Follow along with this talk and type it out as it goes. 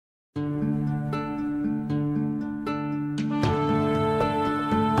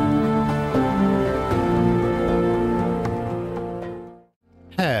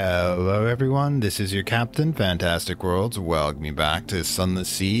everyone, this is your captain, Fantastic Worlds. Welcome you back to Sunless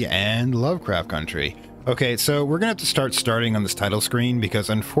Sea and Lovecraft Country. Okay, so we're gonna have to starting on this title screen because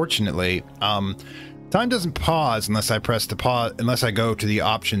unfortunately, time doesn't pause unless I press the pause, unless I go to the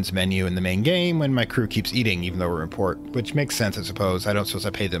options menu in the main game when my crew keeps eating, even though we're in port, which makes sense, I suppose. I don't suppose I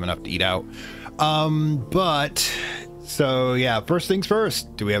pay them enough to eat out. So yeah, first things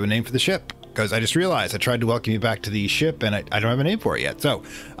first, do we have a name for the ship? Because I just realized I tried to welcome you back to the ship and I don't have a name for it yet. So,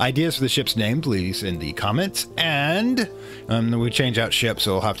 ideas for the ship's name, please, in the comments. And we change out ships,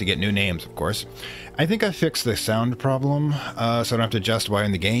 so we'll have to get new names, of course. I think I fixed the sound problem, so I don't have to adjust why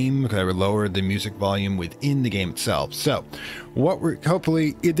in the game, because I lowered the music volume within the game itself. So,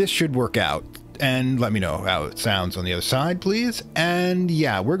 hopefully, this should work out. And let me know how it sounds on the other side, please. And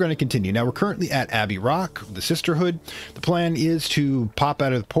yeah, we're going to continue. Now, we're currently at Abbey Rock, the Sisterhood. The plan is to pop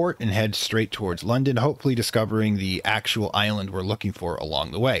out of the port and head straight towards London, hopefully discovering the actual island we're looking for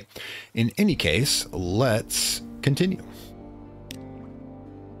along the way. In any case, let's continue.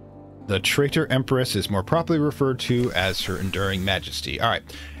 The Traitor Empress is more properly referred to as Her Enduring Majesty. All right,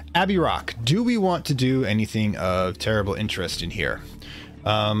 Abbey Rock. Do we want to do anything of terrible interest in here?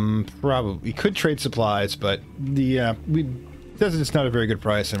 Probably. We could trade supplies, but it's not a very good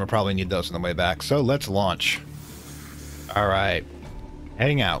price, and we'll probably need those on the way back. So let's launch. All right,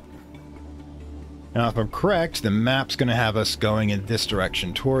 heading out. Now, if I'm correct, the map's going to have us going in this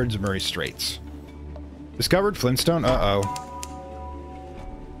direction towards Murray Straits. Discovered Flintstone. Uh-oh.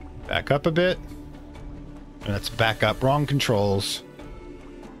 Back up a bit. Let's back up. Wrong controls.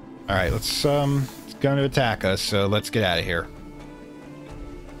 All right, it's going to attack us, so let's get out of here.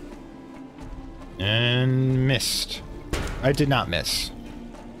 And missed. I did not miss.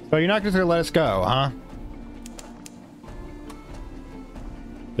 So you're not going to let us go, huh?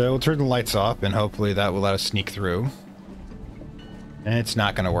 So we'll turn the lights off, and hopefully that will let us sneak through. And it's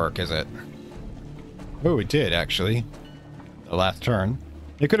not going to work, is it? Oh, it did, actually. The last turn.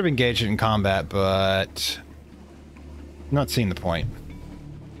 They could have engaged it in combat, but not seeing the point.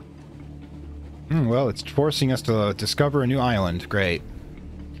 Well, it's forcing us to discover a new island. Great.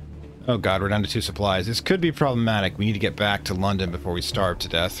 Oh god, we're down to 2 supplies. This could be problematic. We need to get back to London before we starve to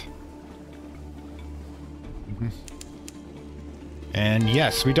death. And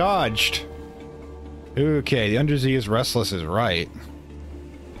yes, we dodged. Okay, the Undersea is restless is right.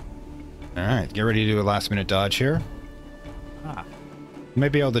 Alright, get ready to do a last minute dodge here.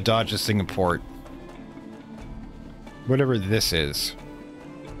 Might be able to dodge this thing in port. Whatever this is.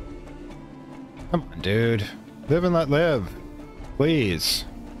 Come on, dude. Live and let live. Please.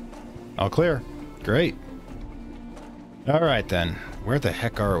 All clear. Great. Alright then. Where the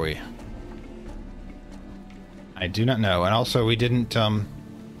heck are we? I do not know. And also we didn't, Alright,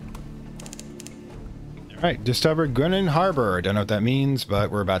 discovered Gwenin Harbor. Don't know what that means, but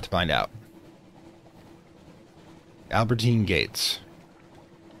we're about to find out. Albertine Gates.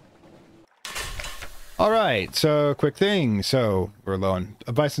 Alright, so quick thing. So we're low on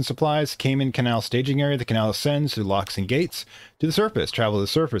advice and supplies. Cayman Canal staging area. The canal ascends through locks and gates to the surface. Travel to the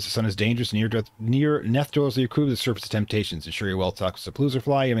surface. The sun is dangerous. Near death dwells the crew. The surface of temptations. Ensure you're well talked to blues or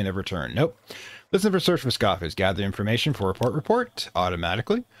fly. You may never return. Nope. Listen for search for scoffers. Gather information for report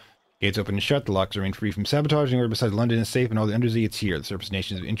automatically. Gates open and shut. The locks remain free from sabotage. Anywhere besides London is safe, and all the Undersea it's here. The surface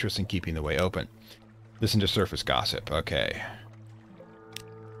nations have interest in keeping the way open. Listen to surface gossip. Okay.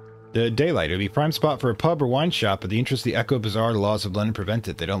 The daylight. It would be a prime spot for a pub or wine shop, but the interests of the Echo Bazaar, the laws of London prevent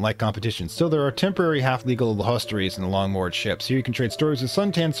it. They don't like competition. Still, there are temporary half-legal hostelries in the long-moored ships. Here you can trade stories with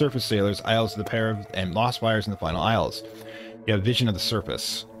suntanned surface sailors, isles of the pair, and lost fires in the final isles. You have vision of the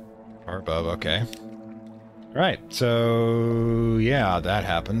surface. Far above, okay. Alright, so yeah, that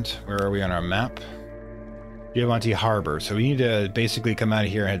happened. Where are we on our map? Giovanni Harbor. So we need to basically come out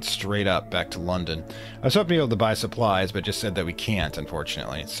of here and head straight up back to London. I was hoping to be able to buy supplies, but just said that we can't,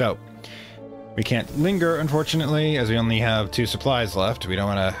 unfortunately. So we can't linger, unfortunately, as we only have 2 supplies left. We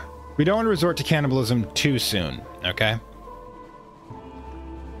don't want to resort to cannibalism too soon, okay?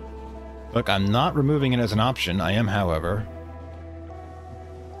 Look, I'm not removing it as an option. I am, however.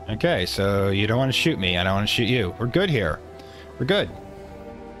 Okay, so you don't want to shoot me. I don't want to shoot you. We're good here. We're good.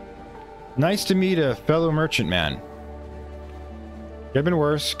 Nice to meet a fellow merchant man. Could have been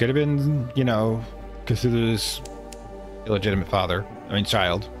worse. Could have been, you know, Cthulhu's illegitimate father. I mean,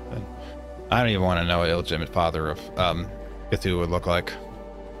 child. I don't even want to know what illegitimate father of Cthulhu would look like.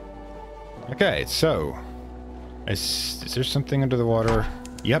 Okay, so is there something under the water?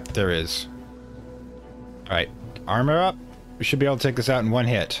 Yep, there is. All right, armor up. We should be able to take this out in one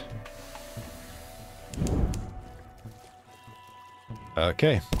hit.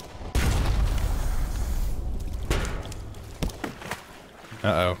 Okay.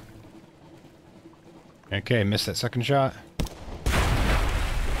 Uh-oh. Okay, missed that second shot.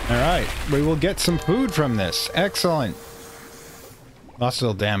 Alright, we will get some food from this. Excellent. Lost a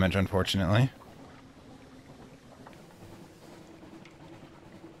little damage, unfortunately.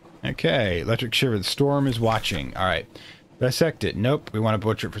 Okay, electric shiver. The storm is watching. Alright. Dissect it. Nope, we want to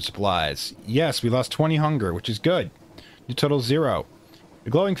butcher it for supplies. Yes, we lost 20 hunger, which is good. New total 0. The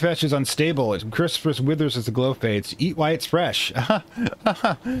glowing flesh is unstable. It crisps withers as the glow fades. Eat while it's fresh.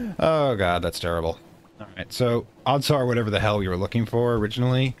 Oh god, that's terrible. Alright, so odds are whatever the hell we were looking for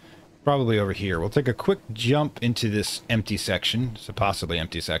originally, probably over here. We'll take a quick jump into this empty section, so possibly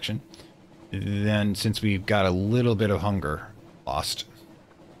empty section. Then, since we've got a little bit of hunger lost.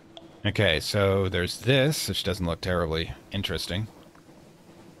 Okay, so there's this, which doesn't look terribly interesting.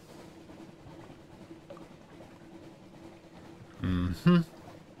 Mm-hmm.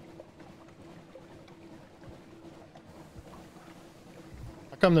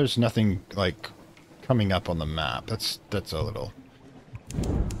 How come there's nothing, like, coming up on the map? That's a little...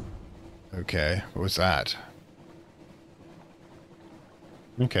 Okay, what was that?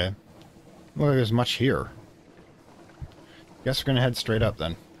 Okay. Well, there's much here. Guess we're gonna head straight up,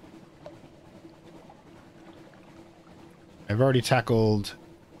 then. I've already tackled...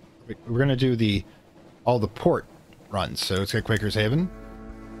 We're gonna do all the port runs, so let's get Quaker's Haven.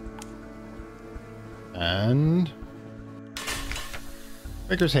 And...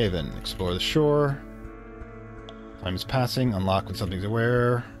 Quaker's Haven. Explore the shore. Time is passing. Unlock when something's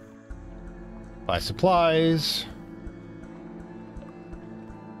aware. Buy supplies.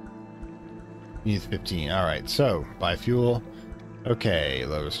 Need 15. Alright, so, buy fuel. Okay,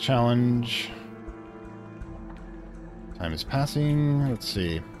 lowest challenge. Time is passing. Let's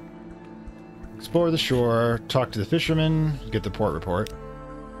see. Explore the shore. Talk to the fishermen. Get the port report.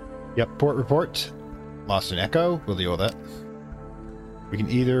 Yep, port report. Lost an echo. We'll deal with that. We can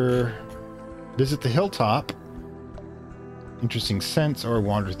either visit the hilltop, interesting scents, or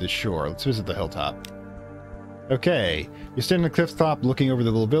wander to the shore. Let's visit the hilltop. Okay, you stand on the cliff top looking over the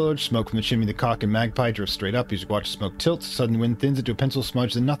little village. Smoke from the chimney, the cock and magpie drifts straight up. You watch the smoke tilt. Sudden wind thins into a pencil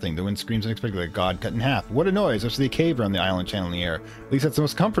smudge, then nothing. The wind screams unexpectedly like God cut in half. What a noise! There's a cave around the island channeling the air. At least that's the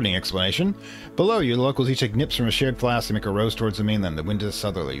most comforting explanation. Below you, the locals each take nips from a shared flask and make a rows towards the mainland. The wind is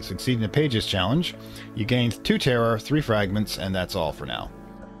southerly. Succeeding the Pages challenge. You gained 2 terror, 3 fragments, and that's all for now.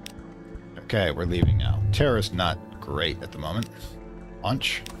 Okay, we're leaving now. Terror's not great at the moment.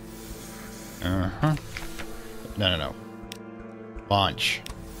 Launch. Uh-huh. No. Launch.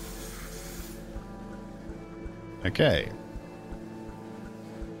 Okay.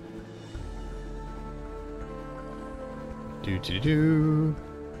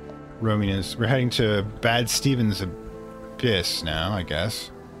 Rominess. We're heading to Bad Stevens Abyss now, I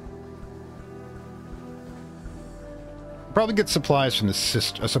guess. Probably get supplies from the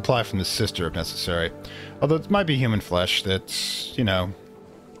sister, a supply from the sister if necessary. Although it might be human flesh that's, you know,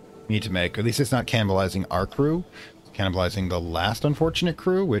 need to make. At least it's not cannibalizing our crew. It's cannibalizing the last unfortunate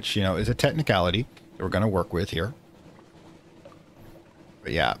crew, which, you know, is a technicality that we're going to work with here.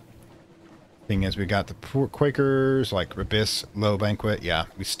 But yeah. Thing is, we got the Quakers, like Abyss, Low Banquet. Yeah,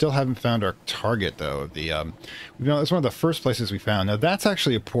 we still haven't found our target, though. You know, it's one of the first places we found. Now, that's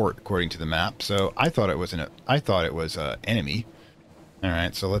actually a port, according to the map. So I thought it was an enemy. All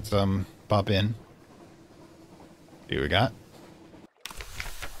right, so let's pop in. See what we got.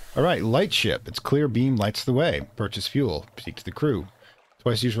 All right, light ship. Its clear beam lights the way. Purchase fuel. Speak to the crew.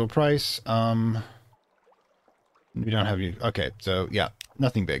 Twice usual price. We don't have any. Okay, so yeah,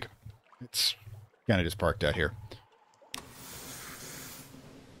 nothing big. It's kind of just parked out here.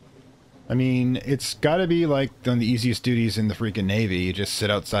 I mean, it's got to be like one of the easiest duties in the freaking Navy. You just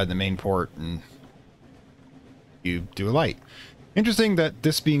sit outside the main port and you do a light. Interesting that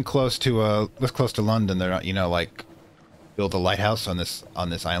this being close to London, they're not, you know, like build a lighthouse on this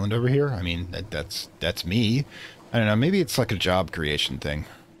island over here. I mean, that's me. I don't know. Maybe it's like a job creation thing.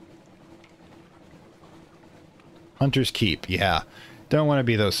 Hunter's Keep. Yeah. Don't want to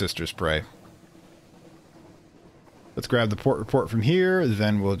be those sisters' prey. Let's grab the port report from here.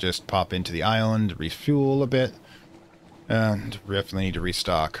 Then we'll just pop into the island, refuel a bit. And definitely need to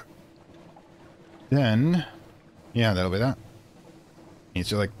restock. Then, yeah, that'll be that.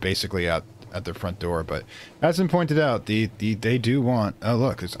 It's like basically out at the front door. But as been pointed out, they do want... Oh,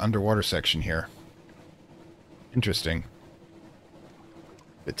 look, there's an underwater section here. Interesting.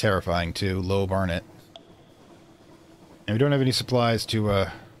 Bit terrifying, too. Low Barnet. And we don't have any supplies to,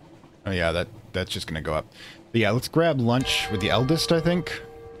 oh yeah, that's just gonna go up. But yeah, let's grab lunch with the eldest, I think.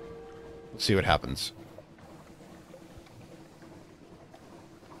 Let's see what happens.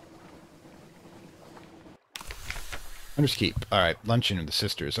 Hunter's Keep. Alright, luncheon with the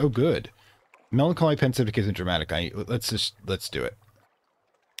sisters. Oh, good. Melancholy, pensive, and dramatic. Let's do it.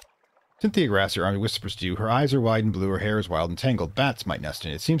 Cynthia Grass, your army whispers to you. Her eyes are wide and blue, her hair is wild and tangled. Bats might nest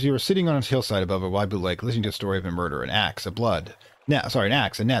in it. It seems you are sitting on a hillside above a wide blue lake, listening to a story of a murder, an axe, a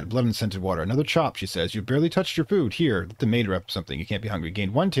net, blood and scented water. Another chop, she says. You've barely touched your food. Here, let the maid rep something. You can't be hungry.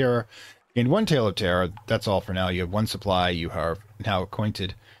 Gained one tale of terror. That's all for now. You have one supply. You are now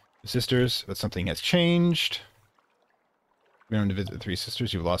acquainted with sisters, but something has changed. We're going to visit the three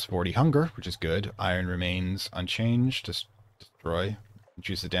sisters. You've lost 40 hunger, which is good. Iron remains unchanged. Destroy.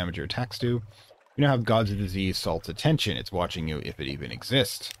 Choose the damage your attacks do. You now have Gods of Disease, Salt's attention. It's watching you if it even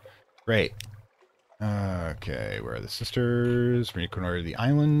exists. Great. Okay, where are the sisters? We're going to the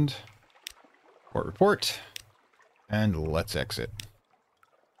island. Report. And let's exit.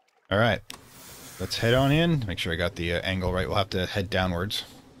 Alright. Let's head on in. Make sure I got the angle right. We'll have to head downwards.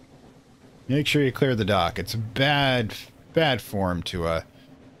 Make sure you clear the dock. It's a bad form to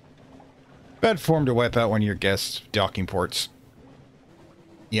wipe out one of your guests' docking ports.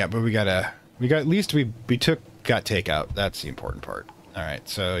 Yeah, but we got takeout. That's the important part. All right,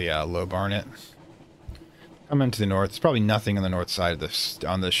 so yeah, low barn it. Come into the north. There's probably nothing on the north side of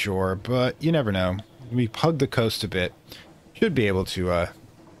on the shore, but you never know. We hug the coast a bit. Should be able to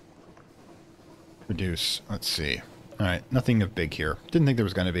produce. Let's see. All right, nothing of big here. Didn't think there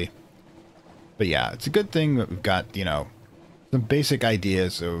was going to be. But yeah, it's a good thing that we've got, some basic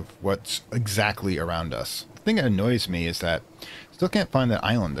ideas of what's exactly around us. The thing that annoys me is that still can't find that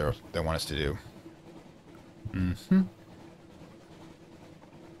island they want us to do.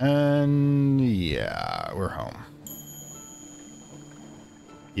 And yeah, we're home.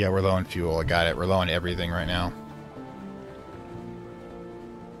 Yeah, we're low on fuel. I got it. We're low on everything right now.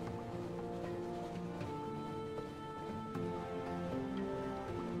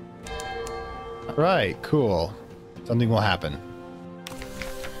 Alright, cool. Something will happen.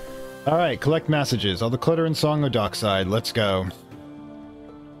 Alright, collect messages. All the clutter and song of dockside. Let's go.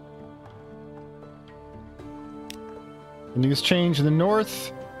 Something has changed in the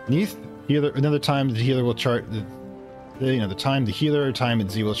north. Another time the healer will chart the time the healer time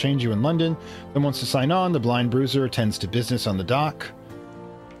at Z will change you in London. Then wants to sign on. The blind bruiser attends to business on the dock.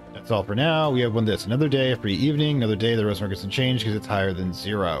 That's all for now. We have another day, a free evening, another day the Rosemary gets change because it's higher than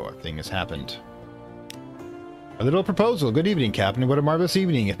 0. A thing has happened. A little proposal. Good evening, Captain. What a marvelous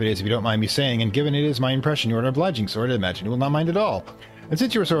evening, if you don't mind me saying, and given it is my impression you are an obliging sort, I imagine you will not mind at all. And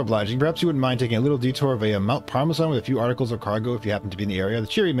since you are so obliging, perhaps you wouldn't mind taking a little detour via Mount Parmesan with a few articles of cargo if you happen to be in the area. The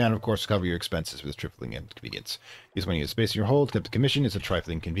cheery man, of course, will cover your expenses with trifling inconvenience. He's when you have space in your hold, except the commission is a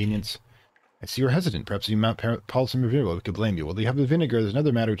trifling convenience. I see you're hesitant. Perhaps you mount Paulson Revere, we could blame you. Well, you have the vinegar. There's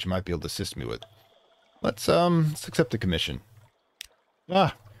another matter which you might be able to assist me with. Let's accept the commission.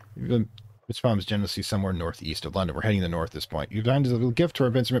 Which farms generously somewhere northeast of London. We're heading to the north at this point. You've designed a little gift to our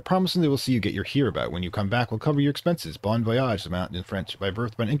Vincent, promising they will see you get your hereabout. When you come back, we'll cover your expenses. Bon voyage, the mountain in French. By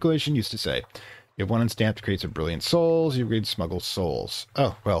birth, by inclination, used to say. You have one unstamped, creates a brilliant souls. You read smuggle souls.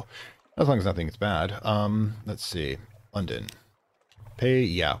 Oh, well, as long as nothing is bad. Let's see. London. Pay,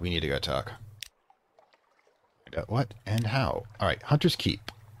 yeah, we need to go talk. What and how? All right, Hunter's Keep.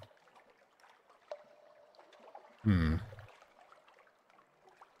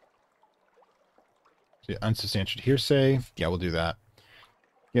 Unsubstantiated hearsay. Yeah, we'll do that.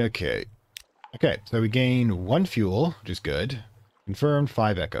 Okay. Okay, so we gain 1 fuel, which is good. Confirmed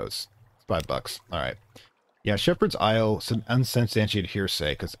 5 echoes. It's $5. Alright. Yeah, Shepherd's Isle, some unsubstantiated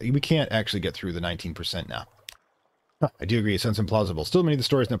hearsay, because we can't actually get through the 19% now. I do agree, it sounds implausible. Still many of the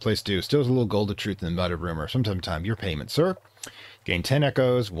stories in that place do. Still a little gold of truth in the mud of rumor. Sometime your payment, sir. Gain 10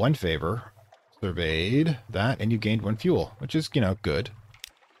 echoes, 1 favor. Surveyed that, and you gained 1 fuel, which is, good.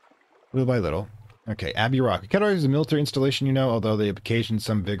 Little by little. Okay, Abbey Rock. Catalogue is a military installation, although they have occasioned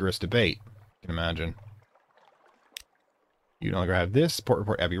some vigorous debate. You can imagine. You no longer have this. Port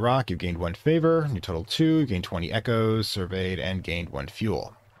Report Abbey Rock. You've gained 1 favor. You total 2. You gained 20 echoes. Surveyed and gained 1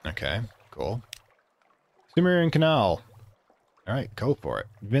 fuel. Okay, cool. Sumerian Canal. Alright, go for it.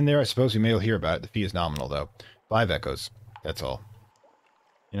 You've been there, I suppose you may hear about it. The fee is nominal, though. 5 echoes. That's all.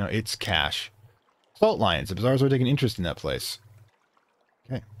 It's cash. Salt Lions. The Bazaars are taking interest in that place.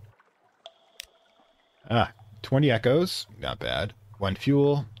 Okay. 20 echoes. Not bad. 1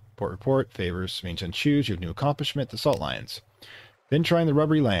 fuel. Port Report. Favors. Maintain choose. You have new accomplishment. The Salt Lions. Been trying the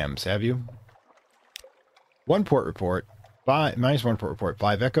rubbery lambs, have you? 1 Port Report. Minus 1 Port Report.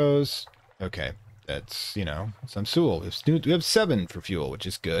 5 echoes. Okay. That's, some Sewell. We have 7 for fuel, which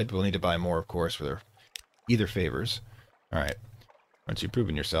is good. We'll need to buy more, of course, for either favors. Alright. Once you've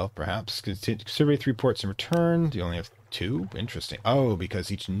proven yourself, perhaps. Survey 3 ports in return. You only have 2? Interesting. Oh,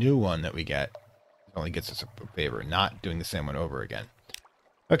 because each new one that we get only gets us a favor, not doing the same one over again.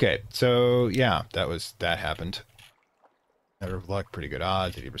 Okay, so yeah, that happened. Matter of luck, pretty good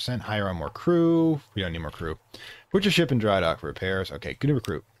odds, 80%. Hire on more crew. We don't need more crew. Put your ship in dry dock for repairs. Okay, good to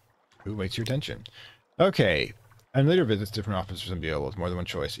recruit. Who waits your attention? Okay. And later visits, different officers available with more than one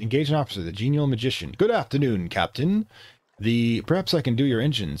choice. Engage an officer, the genial magician. Good afternoon, Captain. Perhaps I can do your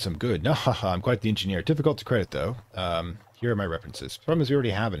engine some good. No, haha, I'm quite the engineer. Difficult to credit, though. Here are my references. Problem is, we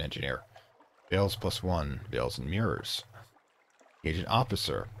already have an engineer. Veils +1. Veils and mirrors. Engage an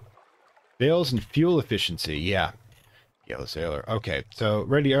officer. Veils and fuel efficiency. Yeah. Yellow sailor. Okay, so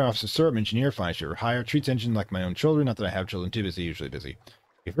ready air officer, sir. I'm engineer. Fine, sure. Hire. Treats engine like my own children. Not that I have children. Too busy. Usually busy.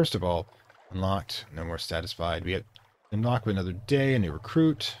 Okay, first of all, unlocked. No more satisfied. We get unlocked with another day. A new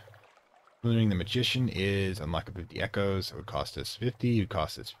recruit. Learning the magician is unlock 50 echoes. It would cost us 50. It would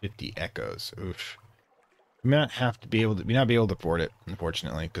cost us 50 echoes. Oof. We may not have to be able to. We not be able to afford it,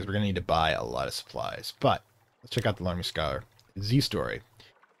 unfortunately, because we're gonna need to buy a lot of supplies. But let's check out the Alarming Scholar. Z story.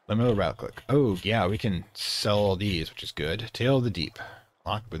 Lemon route click. Oh, yeah, we can sell all these, which is good. Tale of the Deep.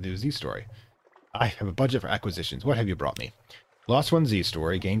 Locked with the Z story. I have a budget for acquisitions. What have you brought me? Lost 1 Z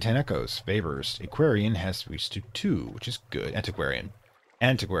story. Gain 10 echoes. Favors. Aquarian has reached to 2, which is good. Antiquarian.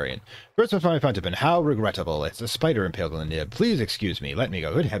 First of all, I found it, how regrettable. It's a spider impaled on the nib. Please excuse me. Let me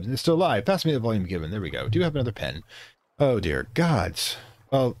go. Good heavens, it's still alive. Pass me the volume given. There we go. Do you have another pen? Oh, dear gods.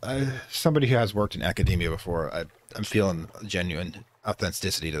 Well, somebody who has worked in academia before, I'm feeling genuine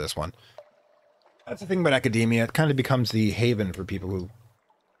authenticity to this one. That's the thing about academia. It kind of becomes the haven for people who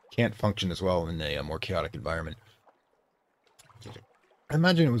can't function as well in a more chaotic environment. I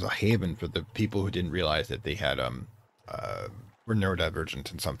imagine it was a haven for the people who didn't realize that they had were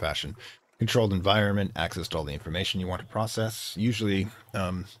neurodivergent in some fashion. Controlled environment, access to all the information you want to process. Usually,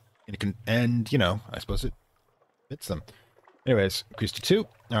 and you know, I suppose it fits them. Anyways, increase to 2.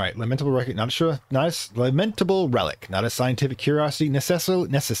 All right, lamentable relic, lamentable relic, not a scientific curiosity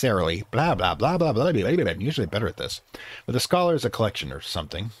necessarily. Blah blah blah blah blah. I'm usually better at this, but the scholar is a collection or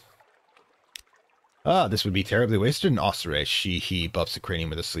something. Ah, this would be terribly wasted. An ossuary. He buffs the cranium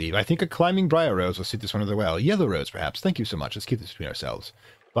with a sleeve. I think a climbing briar rose will suit this one rather well. Yellow rose, perhaps. Thank you so much. Let's keep this between ourselves.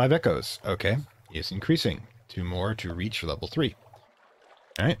 5 echoes. Okay, is increasing. 2 more to reach for level 3.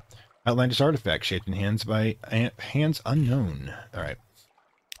 All right. Outlandish artifact shaped in hands by hands unknown. All right.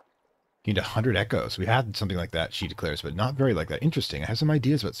 Gained 100 echoes. We had something like that, she declares, but not very like that. Interesting. I have some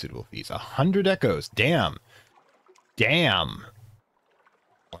ideas about suitable feats. 100 echoes. Damn. Damn.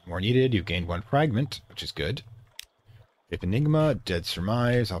 1 more needed. You've gained 1 fragment, which is good. If Enigma, Dead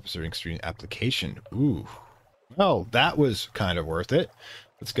Surmise, Officer Extreme Application. Ooh. Well, that was kind of worth it.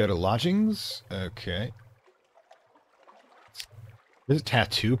 Let's go to lodgings. Okay. This is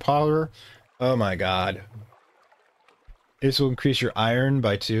tattoo parlor. Oh my god. This will increase your iron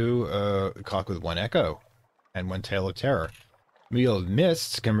by 2, clock with 1 echo, and 1 tale of terror. Wheel of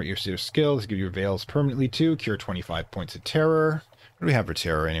Mists, commemorate your state of skills, give your veils permanently 2, cure 25 points of terror. What do we have for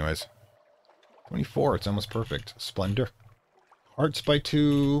terror anyways? 24, it's almost perfect. Splendor. Hearts by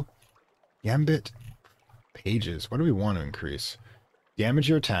 2. Gambit. Pages. What do we want to increase? Damage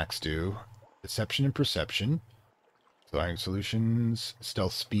your attacks do. Deception and perception. Flying solutions.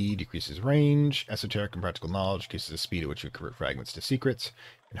 Stealth speed decreases range. Esoteric and practical knowledge increases the speed at which you convert fragments to secrets.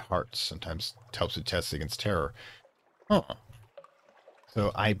 And hearts sometimes helps with tests against terror. Huh.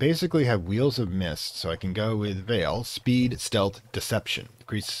 So I basically have Wheels of Mist, so I can go with Veil, Speed, Stealth, Deception.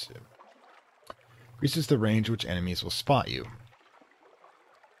 Increases the range which enemies will spot you.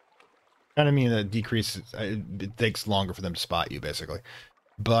 Kind of mean that decreases, it takes longer for them to spot you, basically.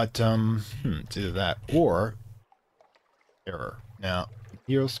 But, it's either that or Terror. Now,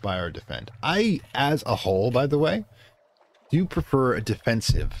 Hero, Spire, Defend. I, as a whole, by the way, do prefer a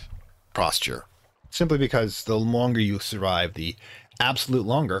defensive posture. Simply because the longer you survive, the absolute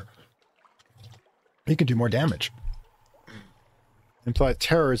longer, you can do more damage. Implied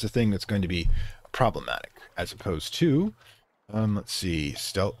terror is a thing that's going to be problematic, as opposed to, let's see,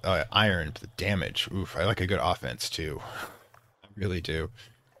 stealth, iron, the damage. Oof, I like a good offense too. I really do.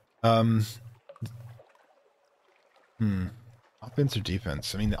 Offense or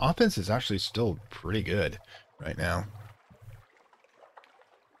defense? I mean, the offense is actually still pretty good right now.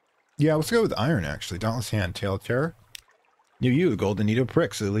 Yeah, let's go with iron, actually. Dauntless Hand, Tail of Terror. New you, Golden Needle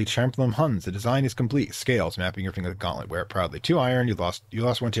Pricks, the Elite Champlum Huns. The design is complete. Scales, mapping your finger with gauntlet. Wear it proudly. 2 iron, you lost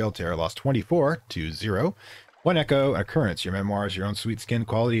 1 Tail of Terror, lost 24 to 0. 1 echo, occurrence. Your memoirs, your own sweet skin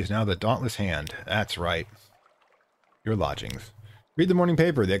quality is now the Dauntless Hand. That's right. Your lodgings. Read the morning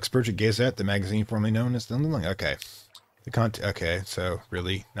paper, the Expergent Gazette, the magazine formerly known as the... Okay. Okay, so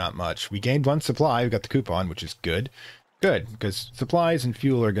really not much. We gained 1 supply. We got the coupon, which is good. Good, because supplies and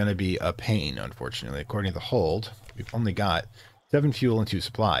fuel are going to be a pain, unfortunately. According to the hold, we've only got 7 fuel and 2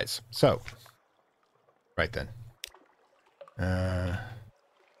 supplies. So, right then.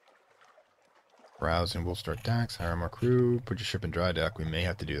 Browse and we'll start decks. Hire more crew. Put your ship in dry dock. We may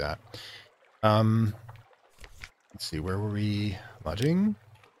have to do that. Let's see. Where were we? Lodging.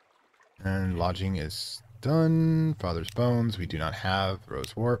 And lodging is done. Father's Bones. We do not have.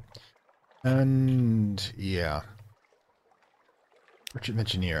 Rose Warp. And, yeah. Merchant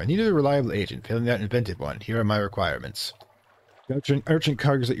Engineer. I needed a reliable agent. Failing that, invented one. Here are my requirements. Urgent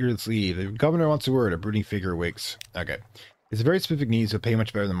cargoes at your sleeve. The governor wants a word. A brooding figure awakes. Okay. It's a very specific needs, but pay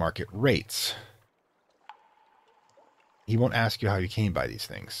much better than market rates. He won't ask you how you came by these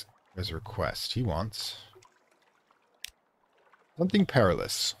things. There's a request. He wants something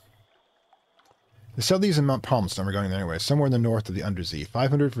perilous. The Southies and Mount Palmerston are going there anyway. Somewhere in the north of the Undersea.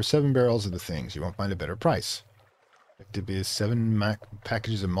 500 for 7 barrels of the things. You won't find a better price. To be 7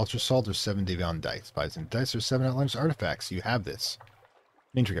 packages of Mulcher Salt or 7 Devion dice. Buy some dice or 7 outlandish artifacts. You have this.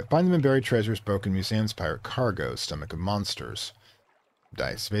 Intricate. Find them in buried treasures, broken museums, pirate cargoes, stomach of monsters.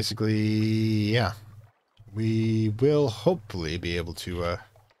 Dice. Basically, yeah. We will hopefully be able to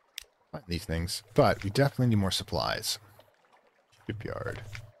find these things. But we definitely need more supplies. Shipyard.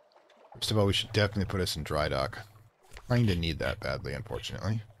 First of all, we should definitely put us in dry dock. Kinda need that badly,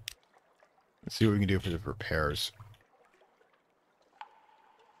 unfortunately. Let's see what we can do for the repairs.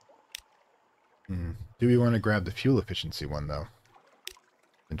 Do we want to grab the fuel efficiency one, though?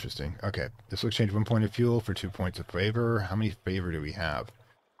 Interesting. Okay. This will exchange 1 point of fuel for 2 points of favor. How many favor do we have?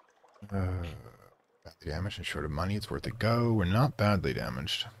 Badly damaged and short of money. It's worth a go. We're not badly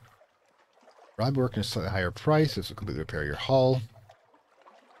damaged. Rod work at a slightly higher price. This will completely repair your hull.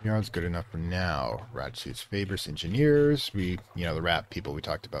 Yard's good enough for now. Rat suits favors engineers. The rat people we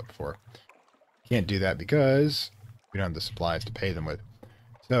talked about before. Can't do that because we don't have the supplies to pay them with.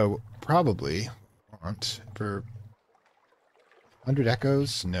 So, probably want for 100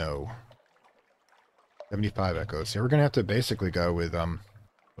 echoes? No. 75 echoes. So we're going to have to basically go with what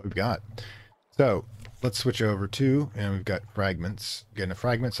we've got. So, let's switch over to, and we've got fragments. Getting a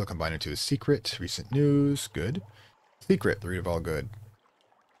fragment, so I'll combine it to a secret. Recent news, good. Secret, the root of all good.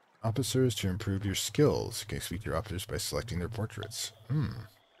 Officers to improve your skills. You can speak to your officers by selecting their portraits.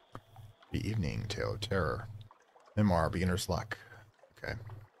 The evening, tale of terror. Memoir, beginner's luck. Okay.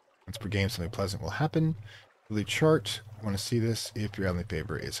 Once per game, something pleasant will happen. The chart. Want to see this if your only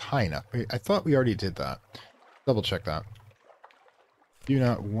favor is high enough. Wait, I thought we already did that. Double check that. Do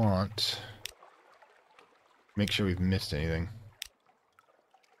not want. Make sure we've missed anything.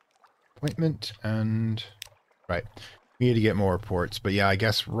 Appointment and right. We need to get more reports, but yeah, I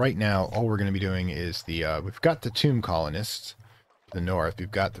guess right now all we're going to be doing is the we've got the tomb colonists to the north.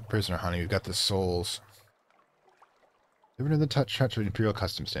 We've got the prisoner hunting. We've got the souls. Living in the touch of Imperial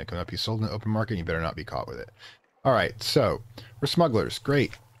Customs stand coming up. You sold in the open market. You better not be caught with it. All right, so we're smugglers.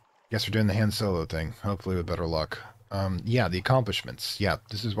 Great. Guess we're doing the Han Solo thing. Hopefully with better luck. Yeah, the accomplishments. Yeah,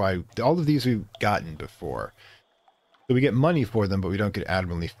 this is why all of these we've gotten before. So we get money for them, but we don't get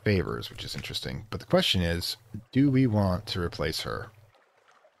admiralty favors, which is interesting. But the question is, do we want to replace her?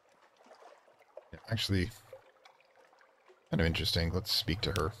 Actually, kind of interesting. Let's speak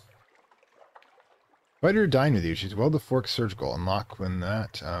to her. Invite her to dine with you. She's well the fork surgical. Unlock when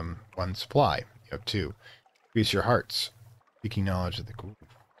that one supply. You have 2. Increase your hearts. Seeking knowledge of the cool.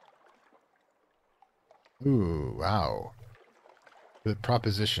 Ooh, wow. The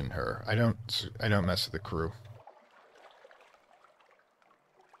proposition her. I don't mess with the crew.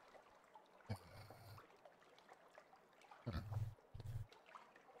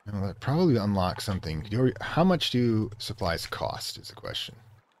 Well, that probably unlocks something. How much do supplies cost is the question.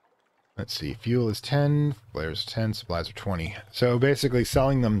 Let's see. Fuel is 10, flares 10, supplies are 20. So basically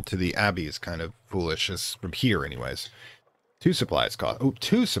selling them to the Abbey is kind of foolish, as from here anyways. 2 supplies cost. Oh,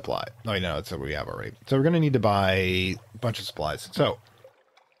 2 supply. Oh, no, that's what we have already. So we're going to need to buy a bunch of supplies. So,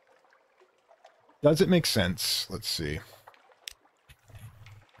 does it make sense? Let's see.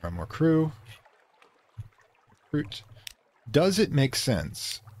 More crew. Recruit. Does it make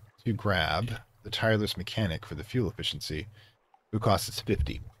sense to grab the tireless mechanic for the fuel efficiency, who costs us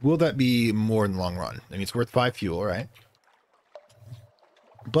 50? Will that be more in the long run? I mean, it's worth 5 fuel, right?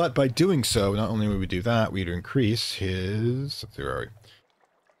 But by doing so, not only would we do that, we'd increase his, let's see, where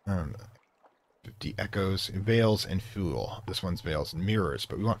are we? 50 echoes, veils, and fuel. This one's veils and mirrors,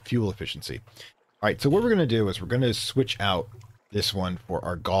 but we want fuel efficiency. All right, so what we're going to do is we're going to switch out this one for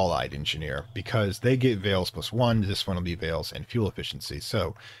our gall-eyed engineer, because they get veils +1. This one will be veils and fuel efficiency.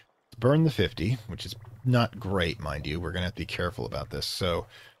 So burn the 50, which is not great, mind you. We're going to have to be careful about this. So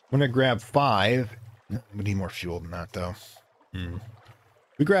I'm going to grab 5. We need more fuel than that, though.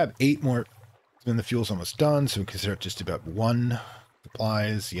 We grab 8 more Then the fuel's almost done, so we consider it just about 1.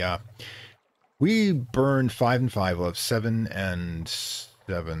 Supplies, yeah. We burned 5 and 5. We'll have 7 and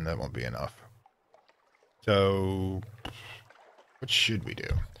 7. That won't be enough. So, what should we do?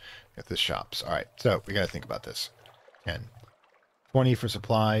 Get the shops. All right, so we got to think about this. 10. 20 for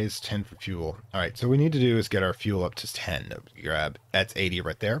supplies, 10 for fuel. All right, so what we need to do is get our fuel up to 10. Grab, that's 80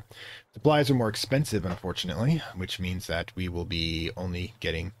 right there. Supplies are more expensive, unfortunately, which means that we will be only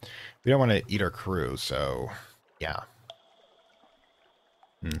getting... We don't want to eat our crew, so yeah.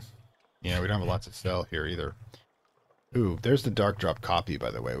 Yeah, we don't have lots to sell here either. Ooh, there's the dark drop copy,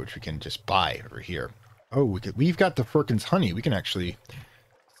 by the way, which we can just buy over here. Oh, we've got the Firkin's honey. We can actually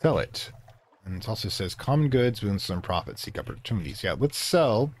sell it. And it also says common goods with some profits, seek opportunities. Yeah, let's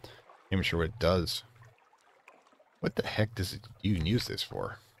sell. I'm not sure what it does. What the heck does it even use this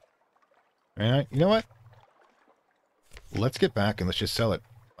for? Alright, you know what? Let's get back and let's just sell it.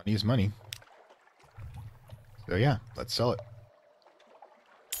 Money is money. So yeah, let's sell it.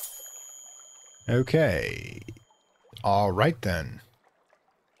 Okay. All right then.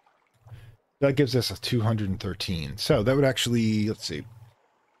 That gives us a 213. So that would actually, let's see.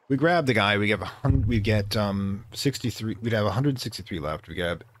 We grab the guy. We get 63. We'd have 163 left. We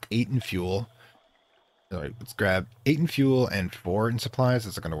grab 8 in fuel. All right, let's grab 8 in fuel and 4 in supplies.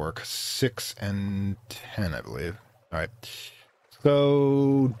 That's not going to work. 6 and 10, I believe. All right.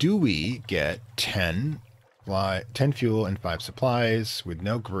 So do we get 10 fuel and 5 supplies with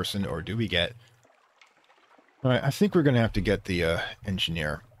no person, or do we get... All right, I think we're going to have to get the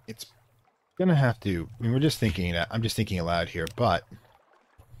engineer. It's going to have to... I mean, we're just thinking... I'm just thinking aloud here, but...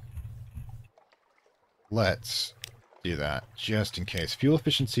 Let's do that, just in case. Fuel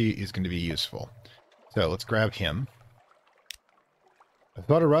efficiency is going to be useful. So let's grab him.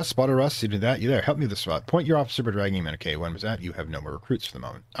 Spot a rust, you did that. You there, help me with the spot. Point your officer by dragging him in. Okay, when was that? You have no more recruits for the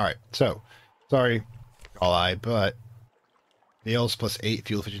moment. Alright, so, sorry, all I, but nails plus 8,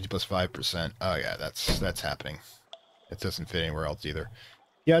 fuel efficiency plus 5%. Oh yeah, that's happening. It doesn't fit anywhere else either.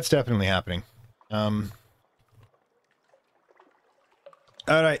 Yeah, it's definitely happening. Alright,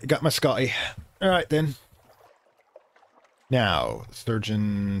 got my Scotty. Alright then. Now,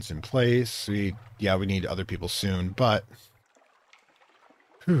 surgeons in place. We need other people soon, but...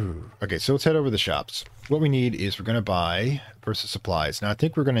 Okay, so let's head over to the shops. What we need is we're going to buy versus supplies. Now, I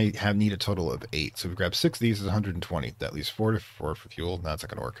think we're going to need a total of 8. So we grab 6 of these is 120. That leaves 4 for fuel. No, that's not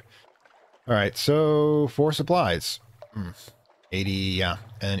going to work. All right, so 4 supplies. 80, yeah,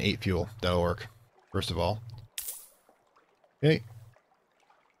 and 8 fuel. That'll work, first of all. Okay.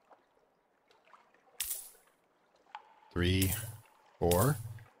 3, 4,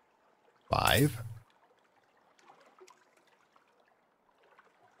 5.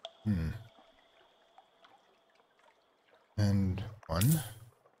 And 1,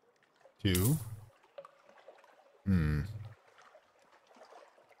 2.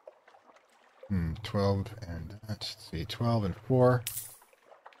 12 and let's see, 12 and 4.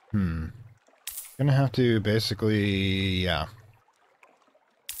 Gonna have to basically, yeah.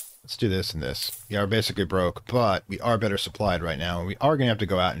 Let's do this and this. Yeah, we're basically broke, but we are better supplied right now, and we are going to have to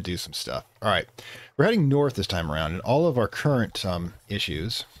go out and do some stuff. All right, we're heading north this time around, and all of our current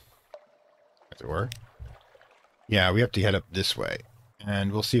issues, as it were, yeah, we have to head up this way,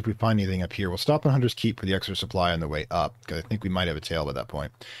 and we'll see if we find anything up here. We'll stop on Hunter's Keep for the extra supply on the way up, because I think we might have a tail by that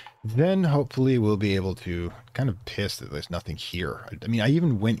point. Then, hopefully, we'll be able to kind of piss that there's nothing here. I mean, I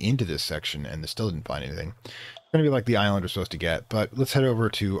even went into this section, and still didn't find anything. Going to be like the island we're supposed to get, but let's head over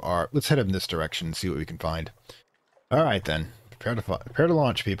to let's head in this direction and see what we can find. All right then, prepare to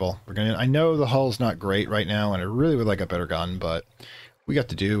launch, people. I know the hull's not great right now, and I really would like a better gun, but we got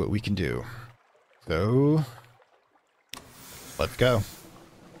to do what we can do. So let's go.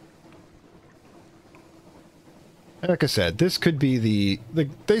 Like I said, this could be the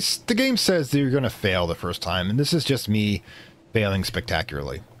game says that you're going to fail the first time, and this is just me failing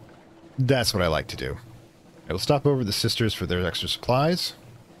spectacularly. That's what I like to do. I will stop over the sisters for their extra supplies.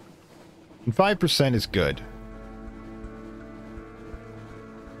 And 5% is good.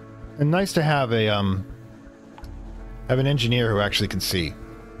 And nice to have a an engineer who actually can see.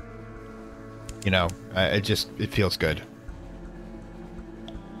 You know, it feels good.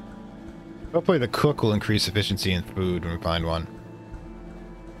 Hopefully the cook will increase efficiency in food when we find one.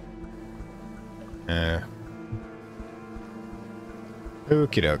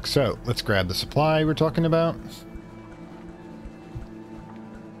 Okie doke. So, let's grab the supply we're talking about.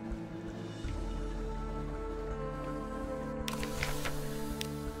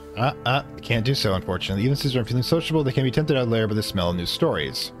 Can't do so, unfortunately. Even since I'm feeling sociable, they can be tempted out of lair by the smell of new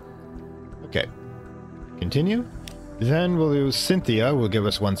stories. Okay. Continue. Then we'll use Cynthia will give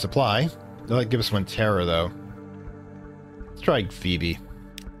us 1 supply. They'll like, give us one terror, though. Let's try Phoebe.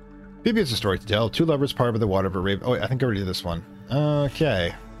 Phoebe has a story to tell. Two lovers parted by the water of a raven. Oh, I think I already did this one.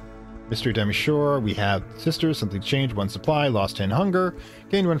 Okay. Mystery Demi Shore. We have sisters. Something changed. One supply. Lost 10 hunger.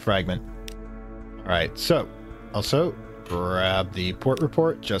 Gained 1 fragment. Alright, so. Also, grab the port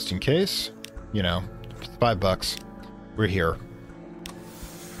report just in case. You know, $5. We're here.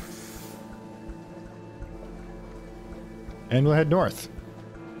 And we'll head north.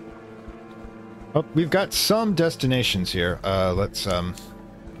 Oh, we've got some destinations here. Let's,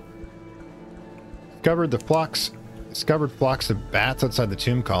 discovered flocks of bats outside the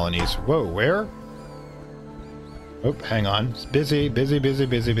tomb colonies. Whoa, where? Oh, hang on. It's busy.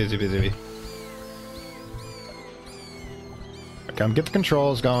 Okay, come get the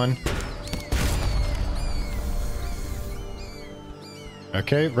controls going.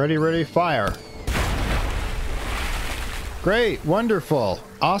 Okay, ready, fire. Great, wonderful,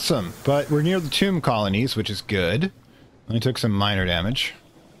 awesome. But we're near the tomb colonies, which is good. Only took some minor damage.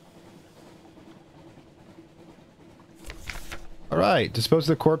 Alright, dispose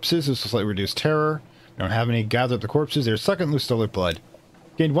of the corpses. This will slightly reduce terror. We don't have any. Gather up the corpses. They're sucking loose stolen blood.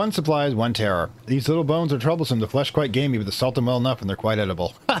 Gained 1 supplies, 1 terror. These little bones are troublesome. The flesh quite gamey, but the salt them well enough and they're quite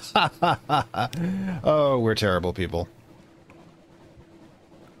edible. Oh, we're terrible people.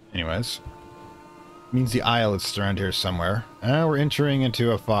 Anyways. Means the isle is around here somewhere. We're entering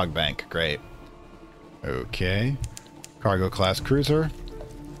into a fog bank. Great. Okay. Cargo class cruiser.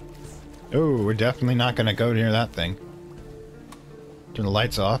 Oh, we're definitely not going to go near that thing. Turn the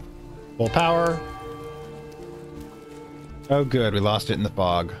lights off. Full power. Oh good, we lost it in the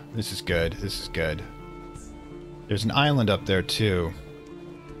fog. This is good, this is good. There's an island up there too.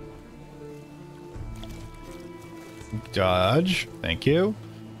 Dodge. Thank you.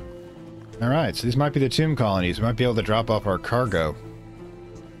 Alright, so these might be the tomb colonies. We might be able to drop off our cargo.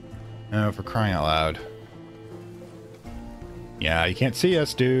 Oh, for crying out loud. Yeah, you can't see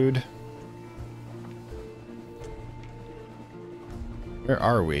us, dude. Where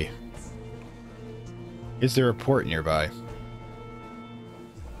are we? Is there a port nearby?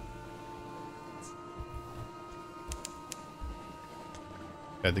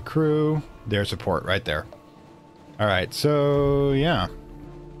 Got the crew. There's a port right there. Alright, so yeah.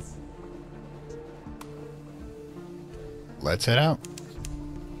 Let's head out.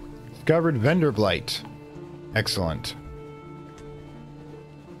 Discovered Venderbight. Excellent.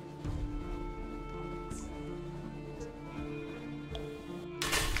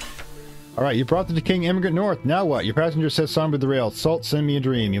 Alright, you brought the decaying immigrant north. Now what? Your passenger says somber the rail. Salt, send me a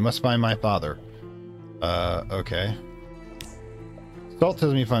dream. You must find my father. Okay. Salt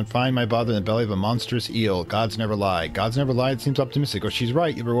tells me if I find my father in the belly of a monstrous eel. Gods never lie. Gods never lie. It seems optimistic. Oh, she's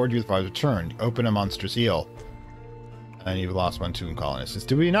right. He'll reward you with father's return. Open a monstrous eel. And you've lost 1 tomb colonist.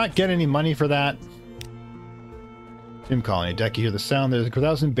 Do we not get any money for that? Tomb colony. Deck, you hear the sound. There's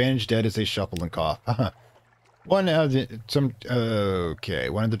 1,000 bandaged dead as they shuffle and cough. One of the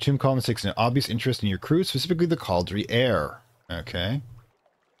tomb colonists takes an obvious interest in your crew, specifically the Cauldry Air. Okay.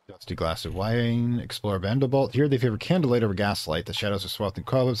 Dusty glass of wine. Explore Vanderbilt. Here they favor candlelight over gaslight. The shadows are swathed in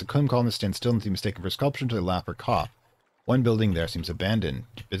cobwebs. The tomb colonists stand still and seem mistaken for sculpture until they laugh or cough. One building there seems abandoned.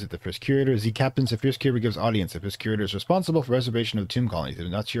 Visit the first curator. Z captains. The first curator gives audience. The first curator is responsible for reservation of the tomb colonies. They do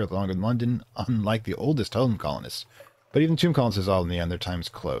not here longer in London, unlike the oldest tomb colonists. But even tomb colonists is all in the end. Their time is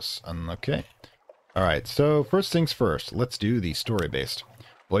close. Okay. Alright, so first things first. Let's do the story-based.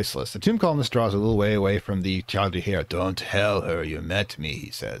 Voiceless. The tomb colonist draws a little way away from the child to hear. Don't tell her you met me, he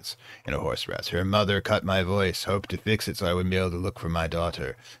says, in a hoarse rasp. Her mother cut my voice. Hoped to fix it so I wouldn't be able to look for my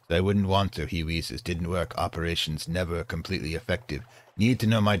daughter. I wouldn't want to, he wheezes. Didn't work. Operations never completely effective. Need to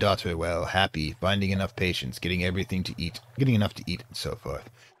know my daughter well. Happy. Finding enough patience. Getting everything to eat. Getting enough to eat, and so forth.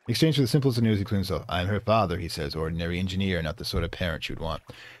 In exchange for the simplest of news, he claims himself. I'm her father, he says. Ordinary engineer, not the sort of parent you'd want.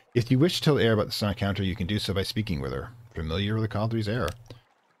 If you wish to tell the heir about the Sun Counter, you can do so by speaking with her. Familiar with the Cauldry's heir.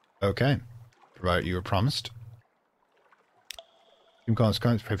 Okay. Provided you were promised. Tomb colonists